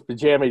like those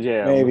pajama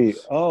jams. Maybe.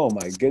 Oh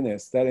my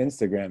goodness. That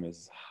Instagram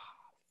is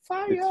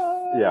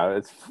fire.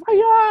 It's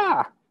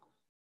fire.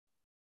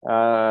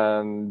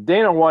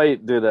 Dana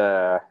White did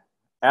a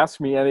Ask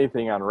Me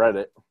Anything on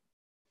Reddit,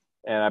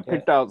 and I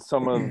picked out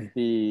some of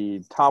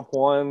the top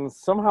ones.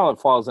 Somehow it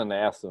falls into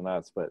Ask the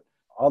Nuts, but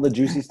all the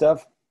juicy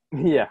stuff.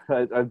 Yeah,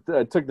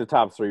 I took the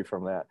top 3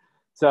 from that.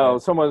 So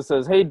someone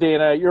says, hey,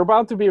 Dana, you're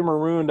about to be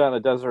marooned on a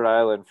desert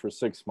island for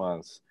 6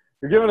 months.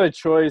 You're given a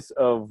choice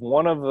of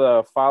one of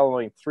the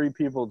following 3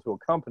 people to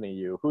accompany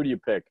you. Who do you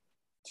pick?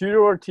 Tito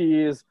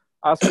Ortiz,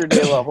 Oscar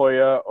De La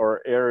Hoya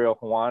or Ariel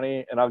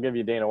Helwani, and I'll give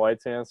you Dana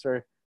White's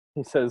answer.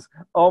 He says,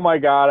 "Oh my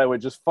God, I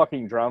would just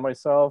fucking drown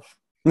myself."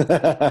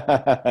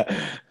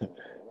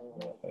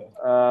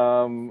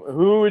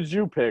 Who would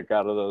you pick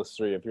out of those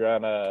three if you're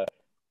on a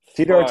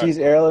Tito Ortiz,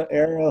 Ariel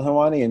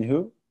Helwani, and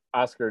who?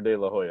 Oscar De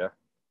La Hoya?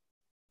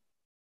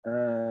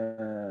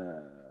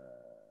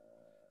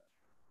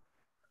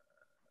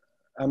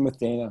 I'm with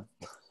Dana.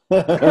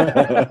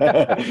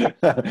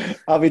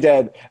 I'll be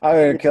dead. I'm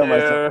gonna kill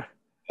myself.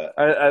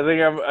 I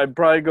think I'd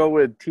probably go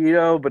with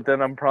Tito, but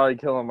then I'm probably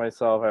killing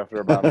myself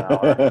after about an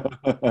hour.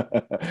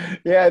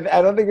 Yeah,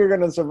 I don't think you're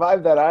gonna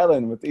survive that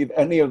island with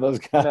any of those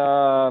guys.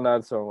 No,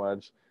 not so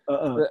much.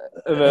 And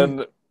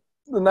then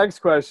the next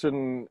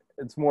question,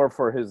 it's more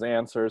for his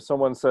answer.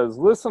 Someone says,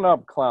 "Listen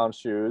up, clown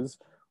shoes.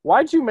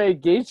 Why'd you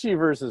make Gaethje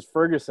versus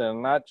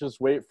Ferguson, not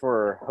just wait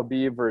for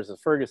Khabib versus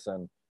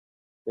Ferguson?"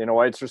 Dana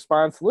White's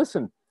response,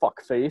 "Listen,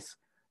 fuckface.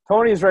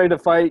 Tony's ready to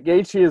fight.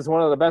 Gaethje is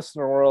one of the best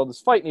in the world.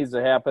 This fight needs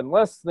to happen.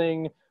 Last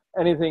thing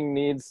anything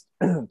needs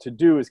to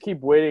do is keep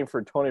waiting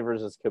for Tony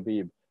versus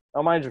Khabib.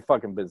 Now mind your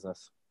fucking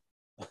business."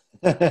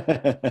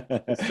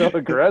 He's so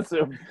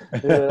aggressive.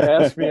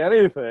 Ask me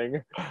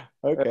anything.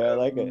 Okay, I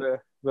like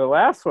it. The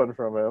last one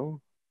from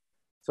him,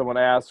 someone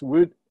asked,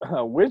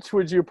 which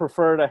would you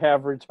prefer to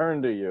have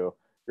returned to you,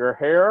 your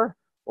hair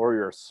or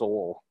your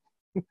soul?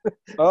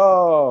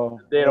 Oh.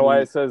 Dana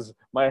White says,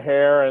 my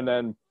hair, and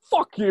then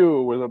fuck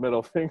you with a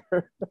middle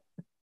finger.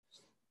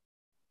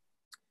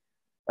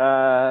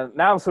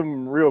 Now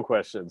some real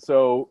questions.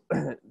 So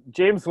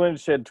James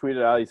Lynch had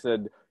tweeted out, he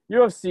said,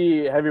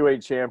 UFC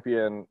heavyweight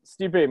champion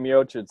Stipe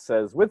Miocic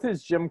says with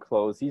his gym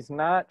clothes, he's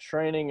not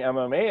training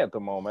MMA at the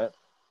moment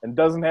and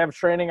doesn't have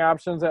training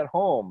options at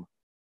home.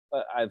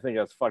 I think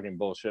that's fucking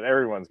bullshit.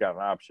 Everyone's got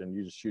an option.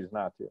 You just choose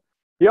not to.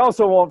 He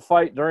also won't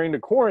fight during the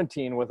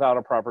quarantine without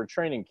a proper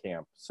training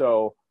camp.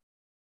 So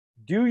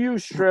do you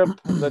strip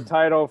the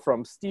title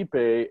from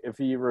Stipe if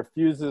he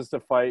refuses to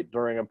fight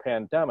during a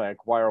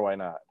pandemic? Why or why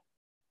not?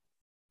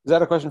 Is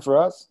that a question for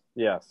us?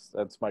 Yes,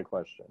 that's my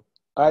question.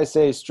 I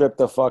say strip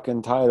the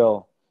fucking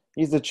title.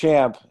 He's the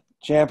champ.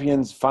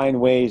 Champions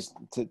find ways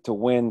to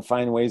win,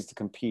 find ways to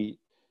compete.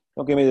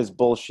 Don't give me this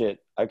bullshit.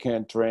 I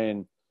can't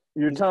train.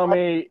 You're telling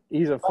me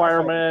he's a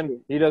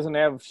fireman, he doesn't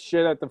have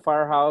shit at the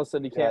firehouse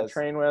that he can't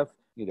train with?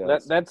 He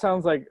does. That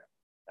sounds like,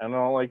 I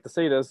don't like to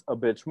say this, a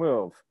bitch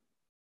move.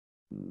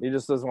 He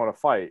just doesn't want to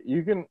fight.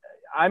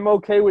 I'm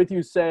okay with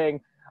you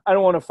saying, I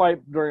don't want to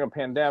fight during a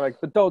pandemic,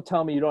 but don't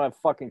tell me you don't have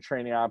fucking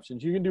training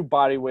options. You can do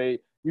body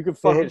weight. You can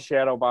fucking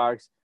shadow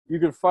box. You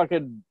could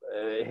fucking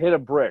hit a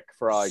brick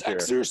for all I care.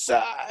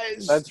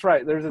 Exercise. That's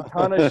right. There's a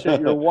ton of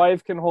shit. Your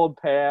wife can hold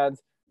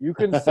pads. You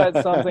can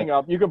set something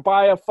up. You can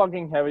buy a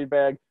fucking heavy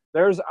bag.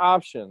 There's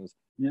options.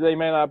 They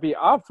may not be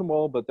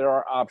optimal, but there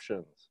are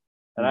options.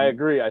 And I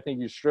agree. I think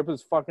you strip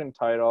his fucking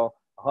title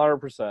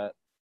 100% and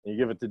you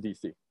give it to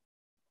DC.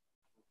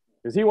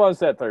 Because he wants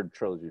that third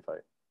trilogy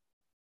fight.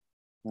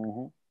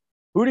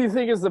 Who do you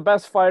think is the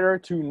best fighter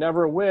to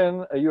never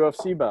win a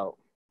UFC bout?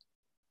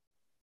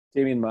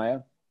 Damian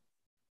Maia.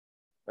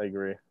 I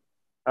agree.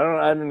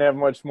 I didn't have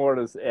much more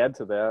to add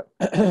to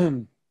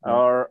that.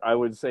 Or I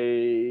would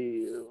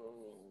say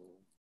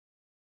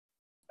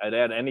I'd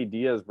add any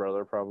Diaz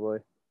brother probably.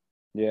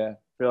 Yeah. I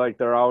feel like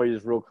they're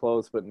always real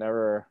close, but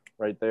never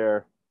right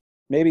there.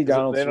 Maybe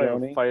Donald They don't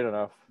Cerrone. even fight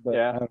enough.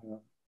 Yeah. I don't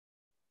know.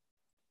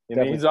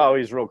 He's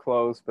always real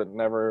close, but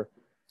never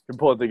can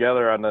pull it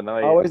together on the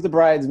night. Always the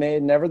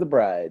bridesmaid, never the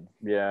bride.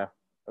 Yeah.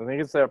 I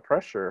think it's that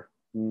pressure.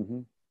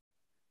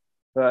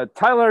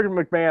 Tyler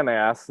McMahon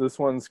asks, this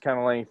one's kind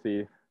of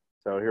lengthy,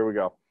 so here we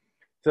go.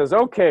 It says,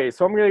 okay,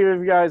 so I'm going to give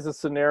you guys a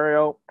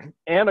scenario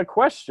and a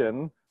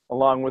question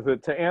along with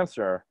it to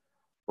answer.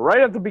 Right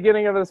at the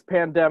beginning of this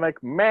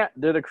pandemic, Matt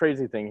did a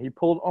crazy thing. He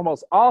pulled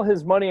almost all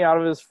his money out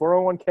of his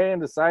 401k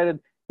and decided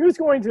he was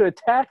going to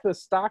attack the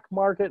stock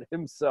market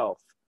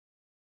himself.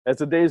 As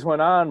the days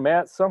went on,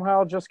 Matt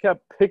somehow just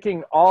kept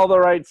picking all the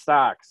right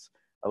stocks.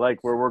 I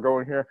like where we're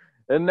going here.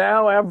 And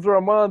now, after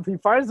a month, he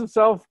finds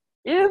himself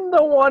in the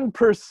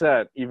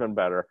 1%, even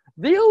better,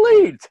 the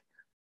elite.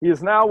 He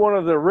is now one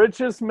of the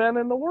richest men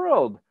in the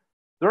world.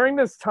 During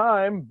this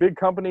time, big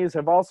companies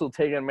have also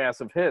taken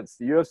massive hits.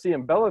 The UFC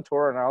and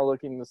Bellator are now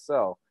looking to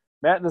sell.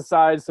 Matt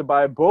decides to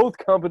buy both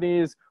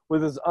companies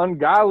with his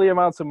ungodly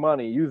amounts of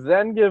money. You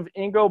then give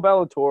Ingo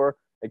Bellator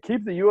and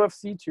keep the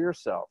UFC to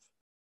yourself.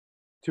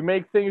 To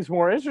make things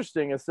more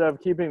interesting, instead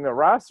of keeping the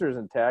rosters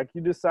intact,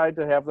 you decide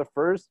to have the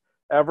first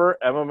ever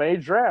MMA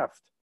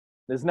draft.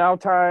 It is now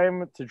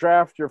time to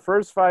draft your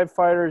first 5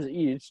 fighters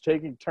each,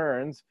 taking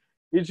turns.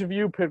 Each of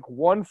you pick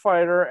one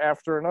fighter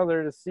after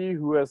another to see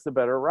who has the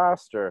better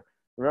roster.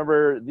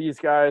 Remember, these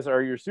guys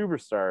are your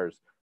superstars,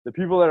 the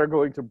people that are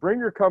going to bring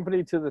your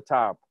company to the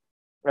top.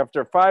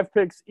 After 5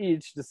 picks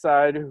each,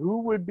 decide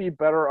who would be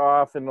better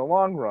off in the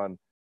long run.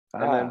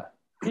 And then,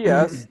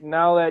 P.S.,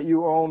 now that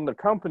you own the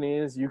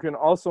companies, you can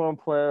also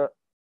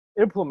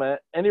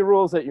implement any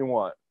rules that you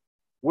want.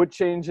 What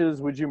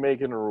changes would you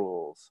make in the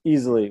rules?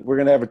 Easily. We're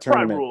gonna have a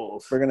tournament.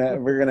 Rules.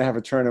 We're gonna have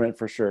a tournament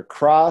for sure.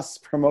 Cross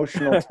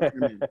promotional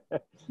tournament.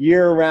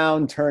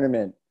 Year-round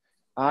tournament.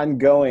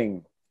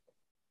 Ongoing.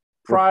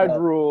 Pride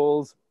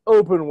rules,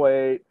 open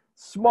weight,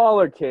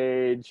 smaller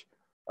cage,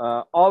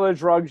 all the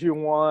drugs you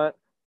want,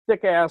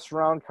 thick-ass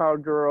round cow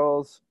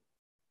girls.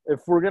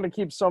 If we're going to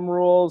keep some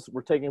rules,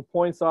 we're taking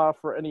points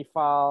off for any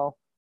foul.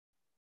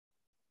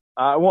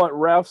 I want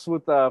refs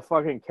with the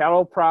fucking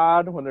cattle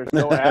prod when there's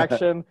no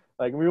action,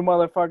 like you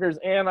motherfuckers.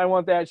 And I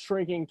want that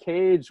shrinking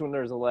cage when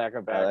there's a lack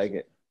of action. I like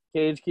it.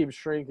 Cage keeps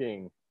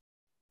shrinking.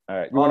 All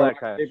right. You want that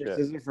kind of shit.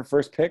 Scissors for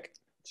first pick?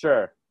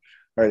 Sure.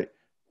 All right.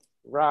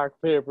 Rock,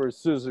 paper,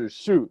 scissors,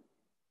 shoot.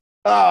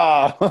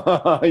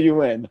 Oh, you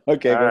win.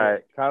 Okay. All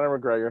right. Conor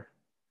McGregor.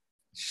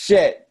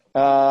 Shit.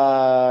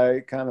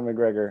 Conor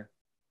McGregor.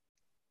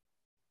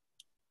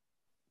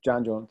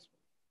 John Jones.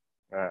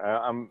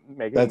 I'm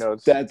making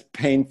notes. That's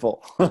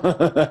painful.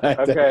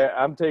 Okay,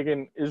 I'm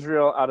taking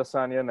Israel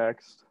Adesanya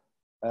next.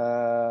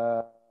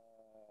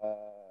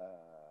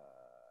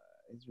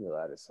 Israel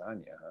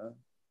Adesanya,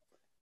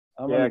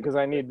 huh? Yeah, because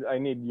I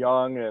need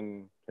young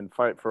and can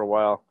fight for a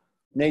while.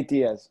 Nate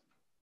Diaz.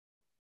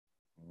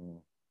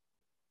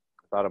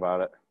 Thought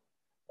about it.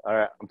 All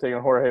right, I'm taking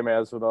Jorge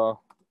Masvidal.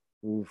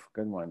 Oof,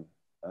 good one.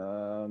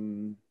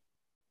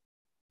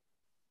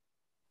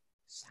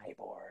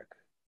 Cyborg.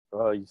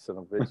 Oh, you son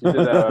of a bitch! You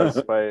did that out of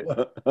spite.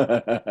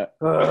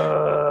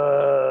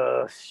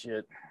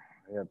 Shit.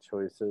 I got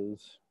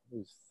choices.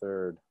 Who's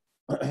third?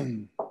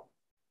 Let's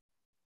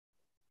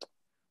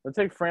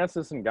take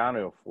Francis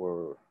Ngannou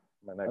for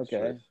my next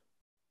choice.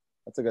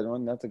 That's a good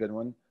one.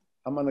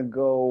 I'm gonna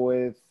go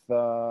with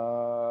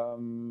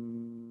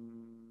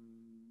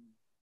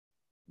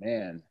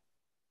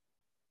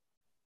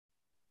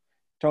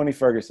Tony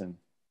Ferguson.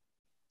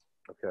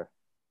 Okay.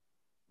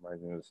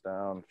 Writing this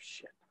down.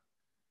 Shit.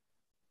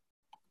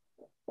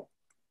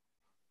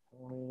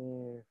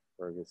 Tony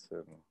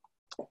Ferguson.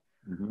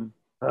 Mm-hmm.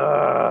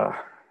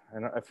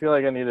 I feel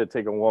like I need to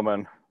take a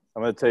woman.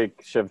 I'm going to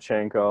take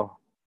Shevchenko.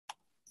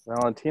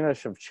 Valentina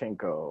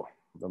Shevchenko,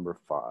 number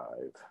 5.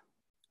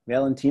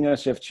 Valentina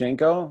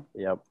Shevchenko?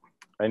 Yep.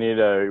 I need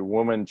a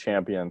woman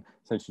champion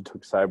since you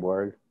took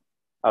Cyborg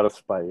out of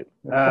spite.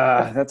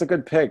 That's a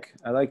good pick.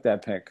 I like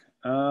that pick.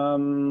 Let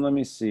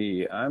me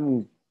see.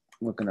 I'm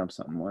looking up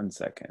something. 1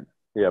 second.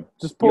 Yeah,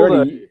 just pull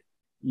the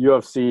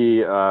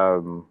UFC,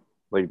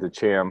 like the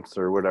champs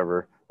or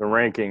whatever, the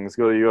rankings.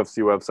 Go to the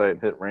UFC website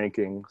and hit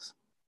rankings.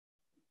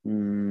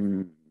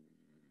 I'm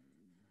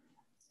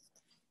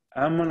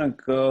gonna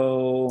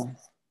go.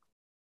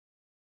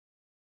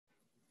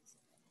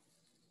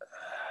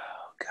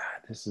 Oh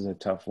God, this is a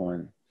tough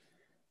one.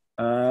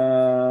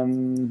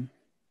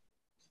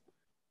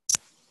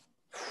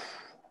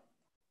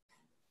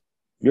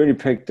 You already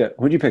picked.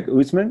 Who'd you pick?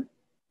 Usman?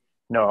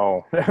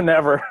 No,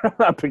 never. I'm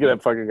not picking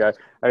that fucking guy.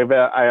 I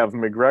have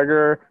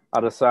McGregor,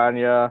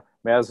 Adesanya,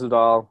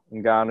 Masvidal,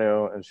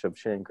 Ngannou, and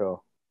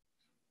Shevchenko.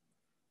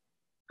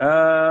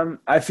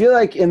 I feel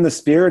like in the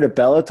spirit of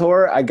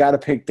Bellator, I got to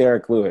pick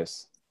Derek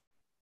Lewis.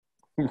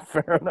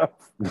 Fair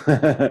enough.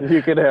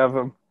 You could have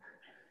him.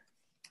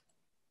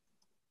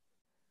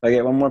 I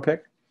get one more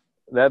pick?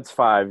 That's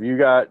 5. You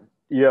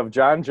have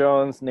John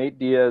Jones, Nate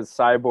Diaz,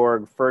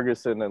 Cyborg,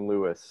 Ferguson, and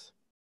Lewis.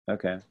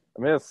 Okay.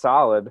 I mean, it's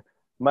solid.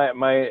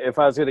 If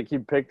I was going to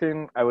keep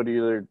picking,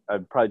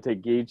 I'd probably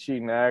take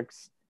Gaethje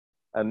next,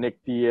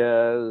 Nick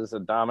Diaz,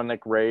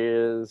 Dominick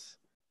Reyes.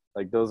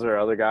 Like, those are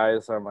other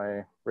guys on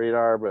my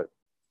radar, but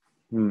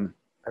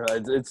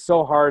it's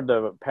so hard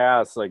to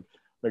pass. Like,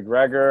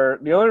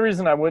 McGregor, the only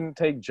reason I wouldn't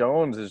take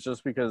Jones is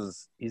just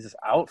because he's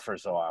out for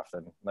so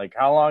often. Like,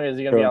 how long is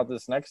he going to be out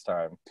this next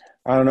time?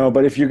 I don't know,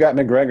 but if you got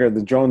McGregor,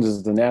 the Jones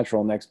is the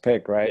natural next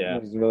pick, right? Yeah.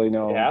 There's really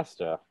no... He has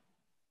to.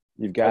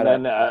 You've got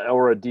and then,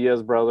 or a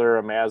Diaz brother,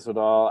 a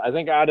Masvidal. I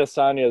think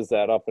Adesanya is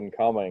that up and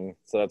coming,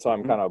 so that's why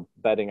I'm kind of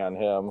betting on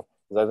him.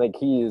 Because I think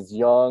he is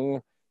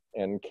young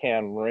and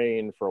can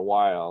reign for a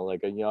while,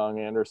 like a young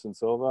Anderson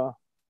Silva.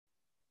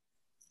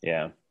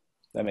 Yeah,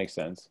 that makes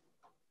sense.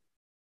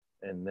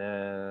 And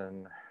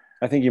then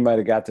I think you might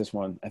have got this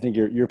one. I think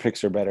your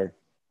picks are better.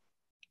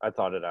 I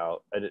thought it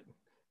out.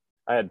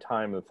 I had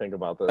time to think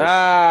about this.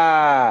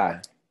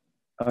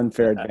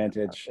 Unfair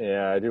advantage.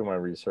 I do my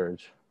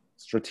research.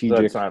 Strategic.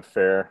 So that's not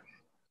fair.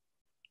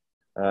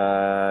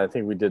 I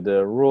think we did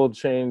the rule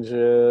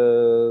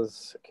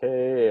changes.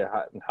 Okay.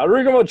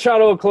 Rodrigo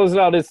Machado will close it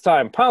out. It's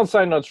time. #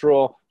 Nuts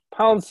Rule. #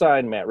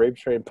 Matt Rape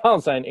Trade. #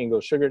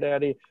 Ingo Sugar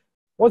Daddy.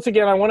 Once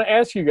again, I want to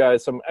ask you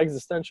guys some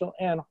existential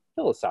and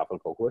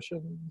philosophical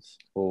questions.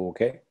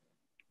 Okay.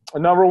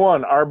 Number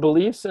 1, are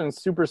beliefs and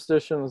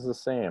superstitions the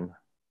same?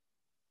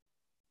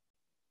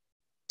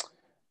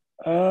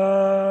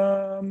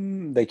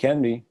 They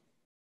can be.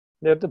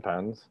 Yeah, it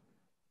depends.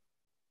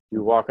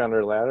 You walk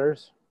under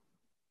ladders?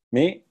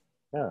 Me?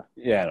 Yeah.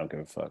 Yeah, I don't give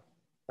a fuck.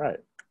 Right.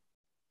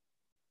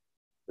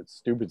 It's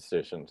stupid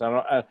stations.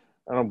 I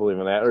don't believe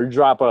in that. Or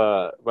drop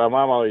my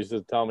mom always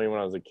used to tell me when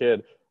I was a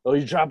kid, oh,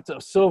 you dropped a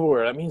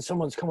silverware. That means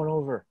someone's coming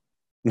over.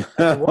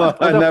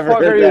 What I've the never fuck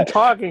heard are you that.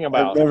 talking I've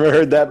about? never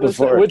heard that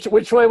before.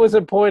 Which way was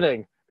it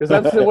pointing? Because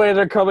that's the way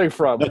they're coming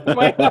from.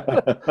 What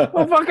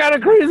the fuck kind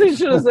of crazy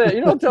shit is that?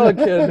 You don't tell a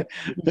kid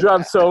you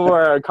dropped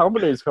silver,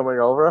 company's coming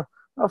over.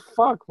 Oh,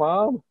 fuck,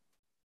 mom.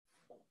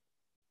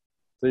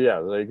 So,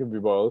 yeah, they could be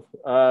both.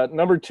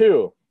 Number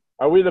 2,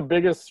 are we the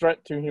biggest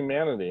threat to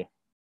humanity?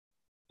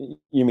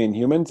 You mean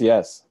humans?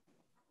 Yes.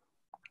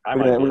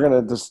 We're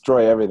gonna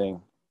destroy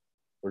everything.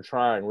 We're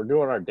trying. We're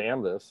doing our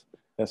damnedest.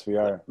 Yes, we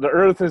are. The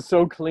earth is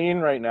so clean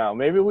right now.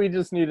 Maybe we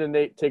just need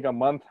to take a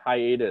month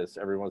hiatus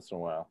every once in a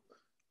while.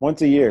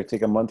 Once a year,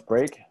 take a month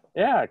break.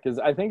 Yeah, because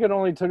I think it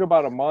only took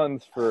about a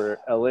month for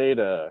LA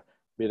to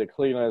be the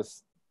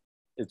cleanest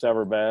it's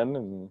ever been,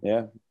 and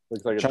yeah,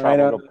 looks like a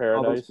China, tropical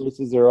paradise. all those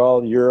places are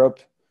all Europe.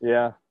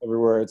 Yeah,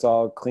 everywhere it's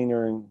all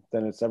cleaner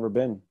than it's ever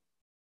been.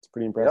 It's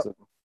pretty impressive.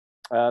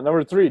 Yep.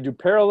 Number 3, do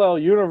parallel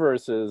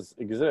universes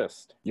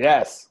exist?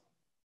 Yes.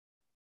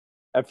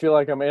 I feel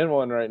like I'm in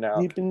one right now.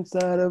 Deep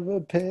inside of a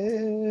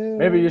pill.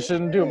 Maybe you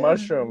shouldn't do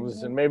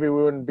mushrooms, and maybe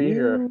we wouldn't be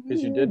here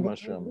because you did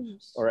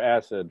mushrooms or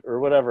acid or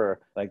whatever.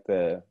 Like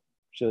the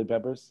Chili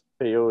Peppers.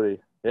 Peyote.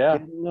 Yeah. I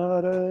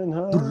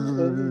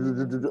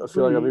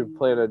feel like I'll be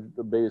playing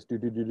a bass.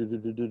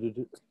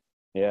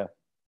 Yeah.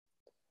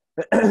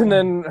 And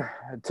then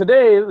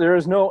today there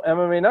is no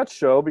MMA Nuts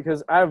show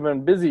because I've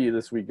been busy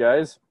this week,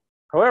 guys.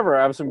 However,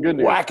 I have some good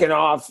news. Whacking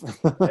off.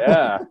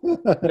 Yeah.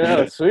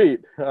 Yeah,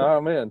 sweet. Oh,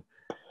 man.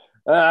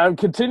 I'm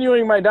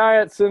continuing my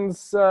diet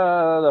since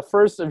the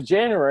 1st of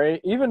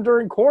January, even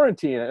during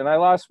quarantine, and I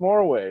lost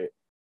more weight.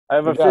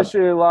 I've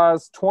officially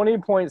lost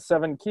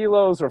 20.7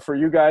 kilos, or for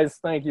you guys,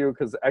 thank you,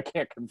 because I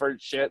can't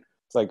convert shit.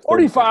 It's like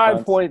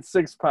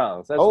 45.6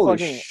 pounds. That's holy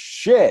fucking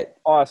shit.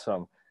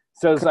 Awesome.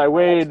 Says I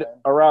weighed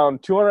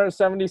around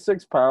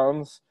 276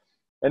 pounds,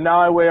 and now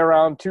I weigh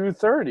around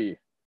 230.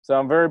 So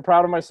I'm very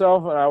proud of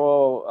myself, and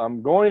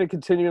I'm going to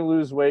continue to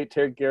lose weight,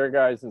 take care,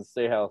 guys, and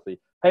stay healthy.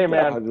 Hey,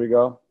 man, how'd we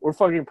go? We're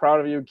fucking proud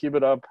of you. Keep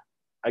it up.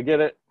 I get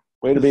it.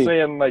 Way to be.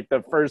 Saying, like,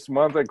 the first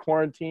month of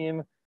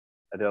quarantine,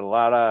 I did a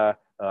lot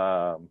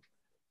of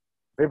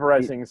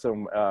vaporizing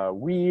some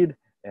weed,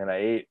 and I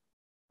ate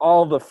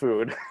all the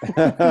food.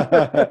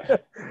 And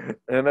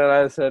then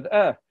I said,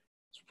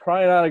 it's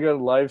probably not a good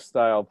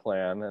lifestyle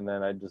plan. And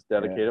then I just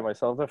dedicated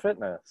myself to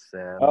fitness.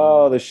 And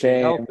the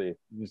shame. Healthy.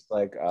 Just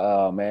like,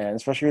 oh, man.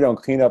 Especially if you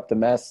don't clean up the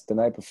mess the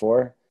night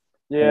before.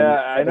 Yeah,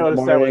 I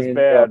noticed that was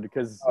bad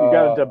because you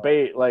got to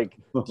debate, like,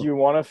 do you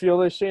want to feel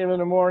this shame in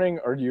the morning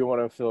or do you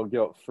want to feel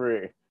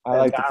guilt-free? I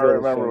like to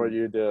remember what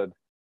you did.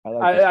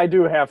 I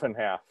do half and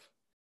half.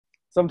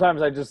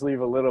 Sometimes I just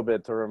leave a little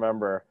bit to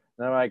remember.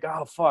 And I'm like,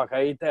 oh, fuck, I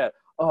ate that.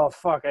 Oh,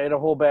 fuck, I ate a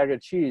whole bag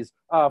of cheese.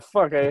 Oh,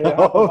 fuck, I ate a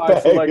whole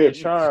box of Lucky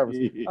Charms.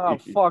 Oh,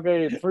 fuck,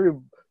 I ate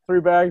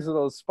three bags of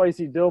those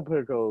spicy dill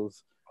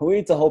pickles. Who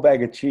eats a whole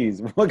bag of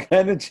cheese? What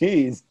kind of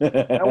cheese?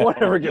 And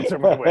whatever gets in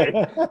my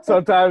way.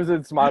 Sometimes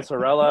it's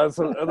mozzarella.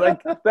 So,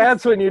 like,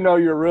 that's when you know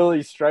you're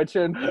really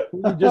stretching.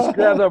 You just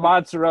grab the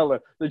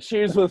mozzarella, the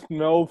cheese with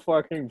no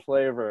fucking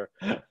flavor,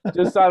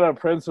 just out of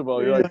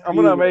principle. You're like, I'm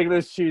gonna make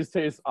this cheese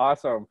taste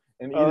awesome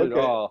and eat it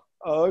all.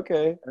 Oh,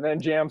 okay. And then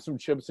jam some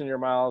chips in your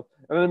mouth,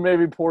 and then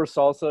maybe pour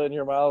salsa in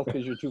your mouth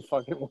because you're too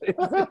fucking lazy.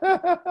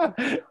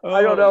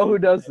 I don't know who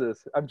does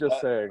this. I'm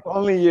just saying.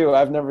 Only you.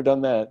 I've never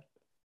done that.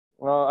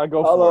 Well, I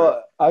go for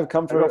it. I've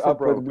come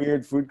up with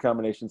weird food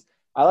combinations.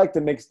 I like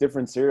to mix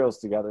different cereals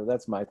together.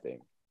 That's my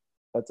thing.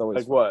 That's always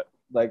like fun. what?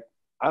 Like,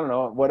 I don't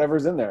know,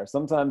 whatever's in there.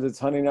 Sometimes it's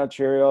Honey Nut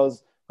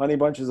Cheerios, Honey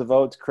Bunches of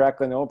Oats,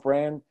 Crackling Oat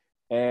Bran,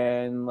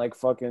 and like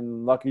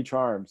fucking Lucky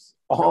Charms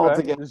all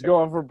together. Just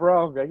going for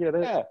broke. I get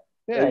it. Yeah.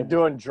 Are you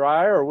doing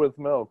dry or with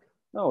milk?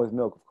 No, with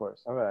milk, of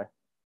course. Okay.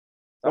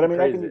 But I mean,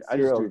 I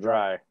just do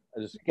dry.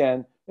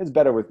 It's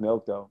better with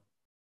milk though.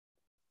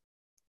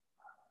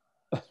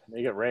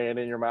 Make it rain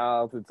in your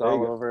mouth. It's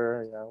all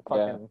over. You know,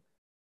 fucking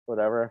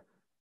whatever.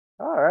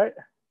 All right.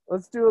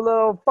 Let's do a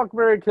little fuck,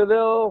 marry,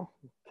 kill.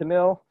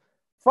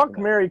 Fuck,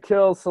 marry,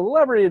 kill.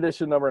 Celebrity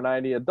edition number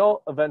 90.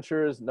 Adult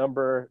Adventures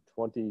number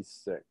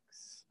 26.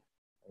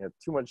 I got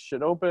too much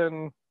shit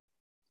open.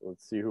 So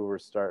let's see who we're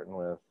starting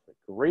with.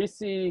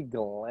 Gracie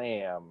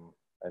Glam,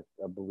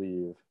 I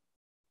believe.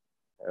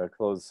 I'll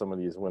close some of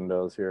these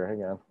windows here.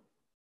 Hang on.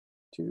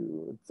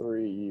 2,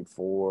 3,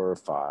 4,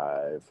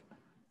 5.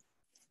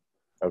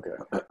 Okay.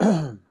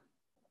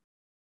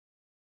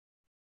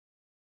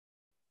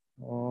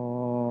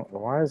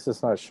 Why is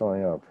this not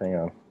showing up? Hang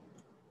on.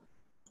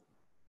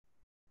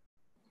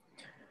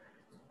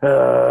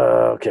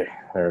 Okay,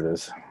 there it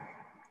is.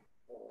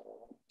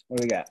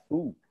 What do we got?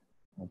 Ooh.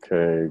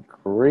 Okay,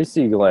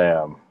 Gracie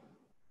Glam.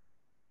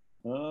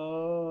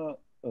 Oh,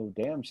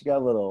 damn. She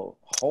got a little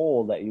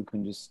hole that you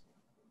can just...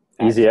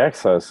 Easy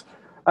access.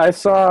 I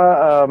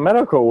saw a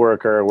medical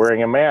worker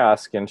wearing a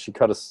mask, and she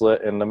cut a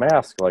slit in the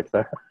mask like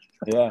that.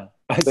 Yeah.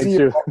 I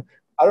don't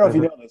know if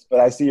you know this, but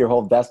I see your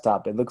whole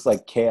desktop. It looks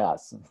like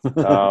chaos.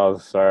 Oh,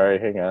 sorry.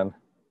 Hang on.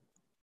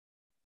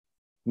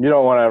 You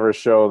don't want to ever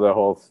show the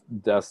whole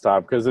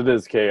desktop because it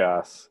is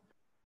chaos.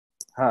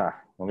 Huh.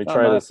 Let me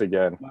try this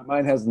again.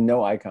 Mine has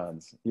no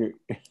icons.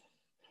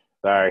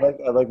 Sorry.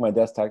 I like my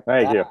desktop.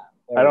 Thank you.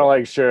 I don't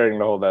like sharing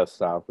the whole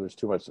desktop. There's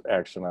too much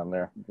action on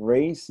there.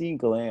 Gracie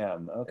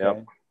Glam. Okay.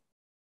 Yep.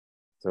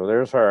 So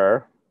there's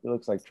her. It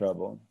looks like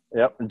trouble.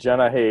 Yep.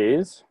 Jenna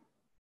Hayes.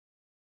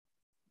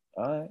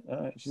 All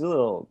right. She's a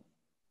little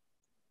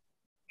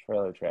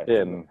trailer trash.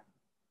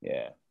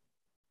 Yeah.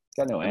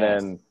 Got no ass. And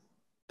then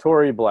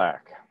Tori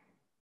Black.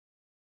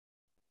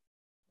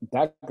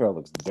 That girl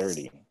looks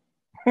dirty.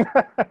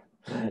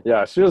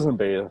 Yeah, she doesn't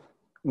bathe.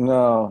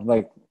 No,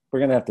 like we're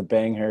gonna have to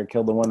bang her,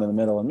 kill the one in the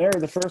middle, and marry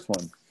the first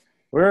one.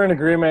 We're in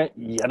agreement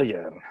yet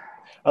again.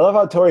 I love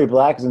how Tori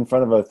Black is in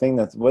front of a thing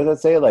that's, what does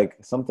that say? Like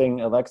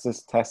something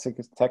Alexis,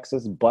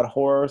 Texas butt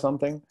whore or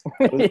something?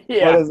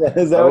 Yeah. What is that?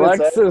 Is that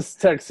Alexis,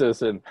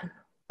 Texas, and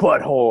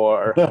butt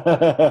whore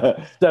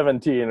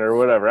 17 or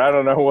whatever. I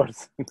don't know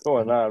what's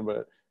going on,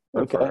 but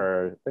good for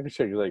her. I think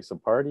she likes a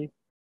party.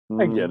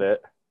 I get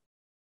it.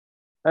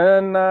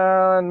 And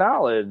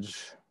knowledge.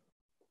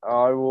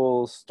 I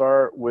will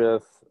start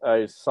with,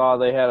 I saw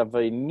they had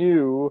a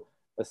new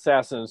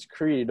Assassin's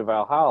Creed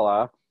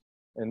Valhalla,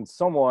 and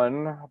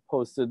someone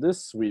posted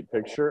this sweet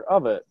picture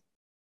of it.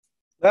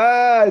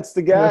 Ah, it's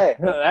the guy.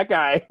 That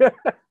guy.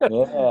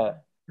 Yeah.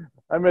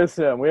 I miss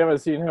him. We haven't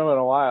seen him in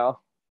a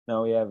while.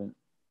 No, we haven't.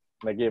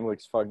 That game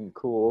looks fucking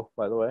cool,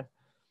 by the way.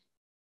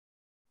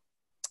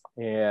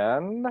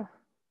 And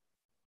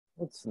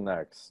what's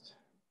next?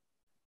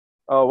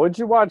 Oh, what'd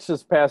you watch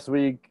this past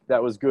week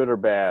that was good or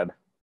bad?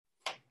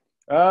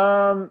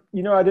 I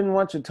didn't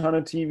watch a ton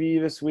of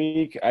TV this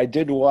week. I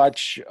did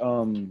watch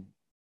John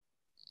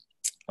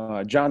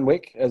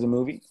Wick as a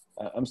movie.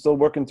 I'm still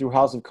working through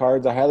House of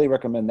Cards. I highly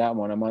recommend that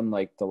one. I'm on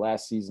like the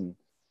last season.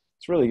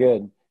 It's really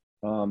good.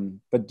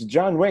 But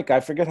John Wick, I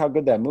forget how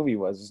good that movie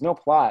was. There's no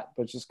plot,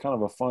 but it's just kind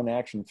of a fun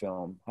action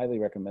film. Highly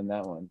recommend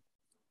that one.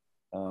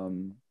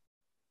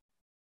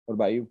 What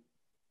about you?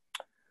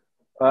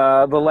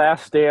 The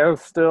Last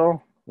Dance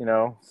still,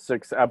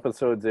 6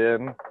 episodes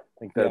in. I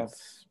think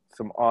that's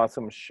some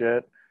awesome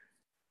shit.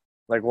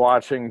 Like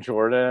watching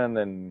Jordan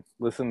and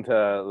listen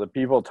to the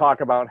people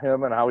talk about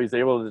him and how he's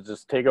able to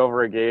just take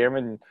over a game,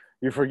 and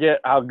you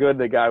forget how good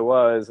the guy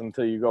was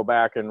until you go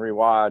back and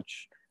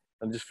rewatch.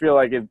 And just feel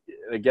like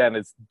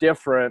it's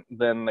different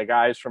than the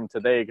guys from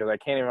today, because I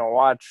can't even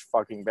watch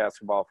fucking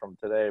basketball from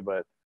today,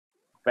 but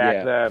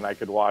back then I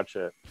could watch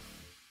it.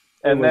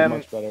 And then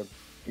much better.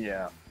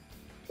 Yeah.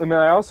 And then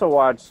I also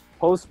watched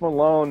Post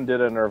Malone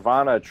did a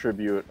Nirvana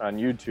tribute on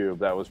YouTube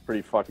that was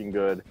pretty fucking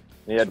good.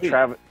 And he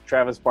had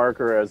Travis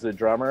Barker as the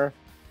drummer,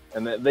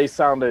 and they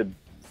sounded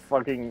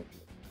fucking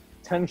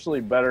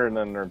potentially better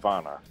than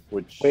Nirvana,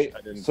 which Wait,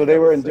 I didn't. So they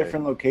were in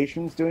different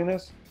locations doing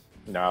this?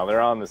 No,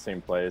 they're all in the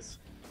same place,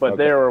 but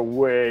they were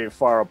way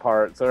far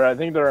apart. So I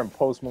think they're in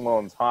Post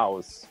Malone's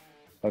house,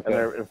 and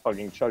they're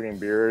fucking chugging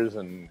beers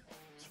and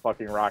just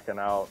fucking rocking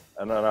out.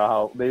 I don't know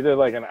how they did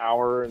like an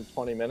hour and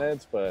 20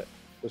 minutes, but it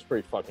was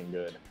pretty fucking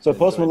good. So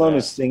Post Malone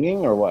is singing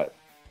or what?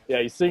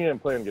 Yeah, he's singing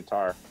and playing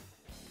guitar.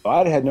 Oh,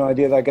 I had no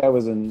idea that guy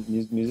was a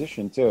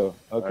musician too.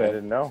 Okay. I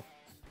didn't know.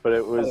 But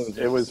it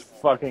was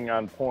fucking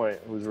on point.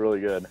 It was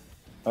really good.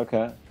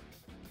 Okay.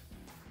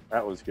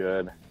 That was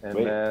good.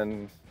 And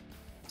then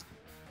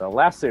the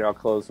last thing I'll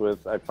close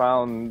with, I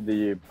found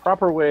the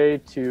proper way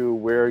to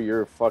wear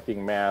your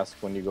fucking mask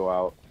when you go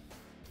out.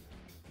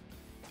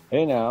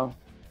 Hey now.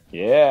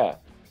 Yeah.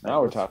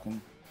 Now we're talking.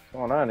 What's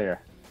going on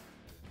here?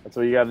 That's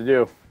what you got to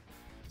do.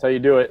 That's how you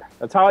do it.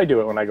 That's how I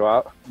do it when I go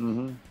out.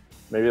 Mm-hmm.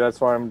 Maybe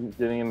that's why I'm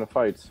getting into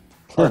fights.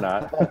 Or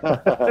not.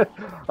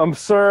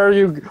 Sir,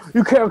 you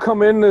can't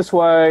come in this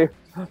way.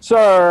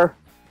 Sir.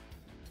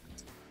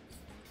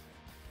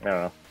 I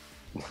don't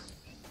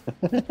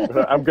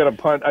know. I'm going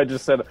to punch. I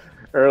just said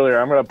earlier,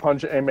 I'm going to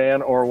punch a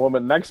man or a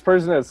woman. Next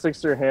person that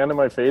sticks their hand in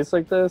my face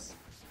like this.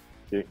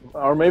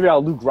 Or maybe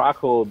I'll Luke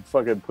Rockhold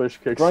fucking push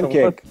kick front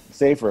someone. Kick.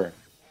 Safer.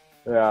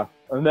 Yeah.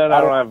 And then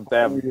I don't have to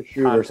have your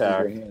shoe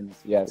contact. Your hands.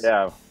 Yes.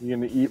 Yeah. You're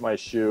going to eat my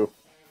shoe.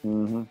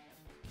 Mm-hmm.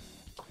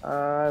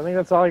 I think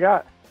that's all I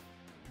got.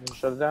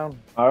 Shut it down.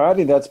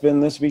 Alrighty, that's been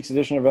this week's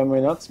edition of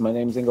MMA Nuts. My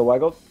name's Ingo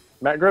Weigelt.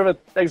 Matt Griffith,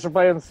 thanks for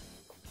playing.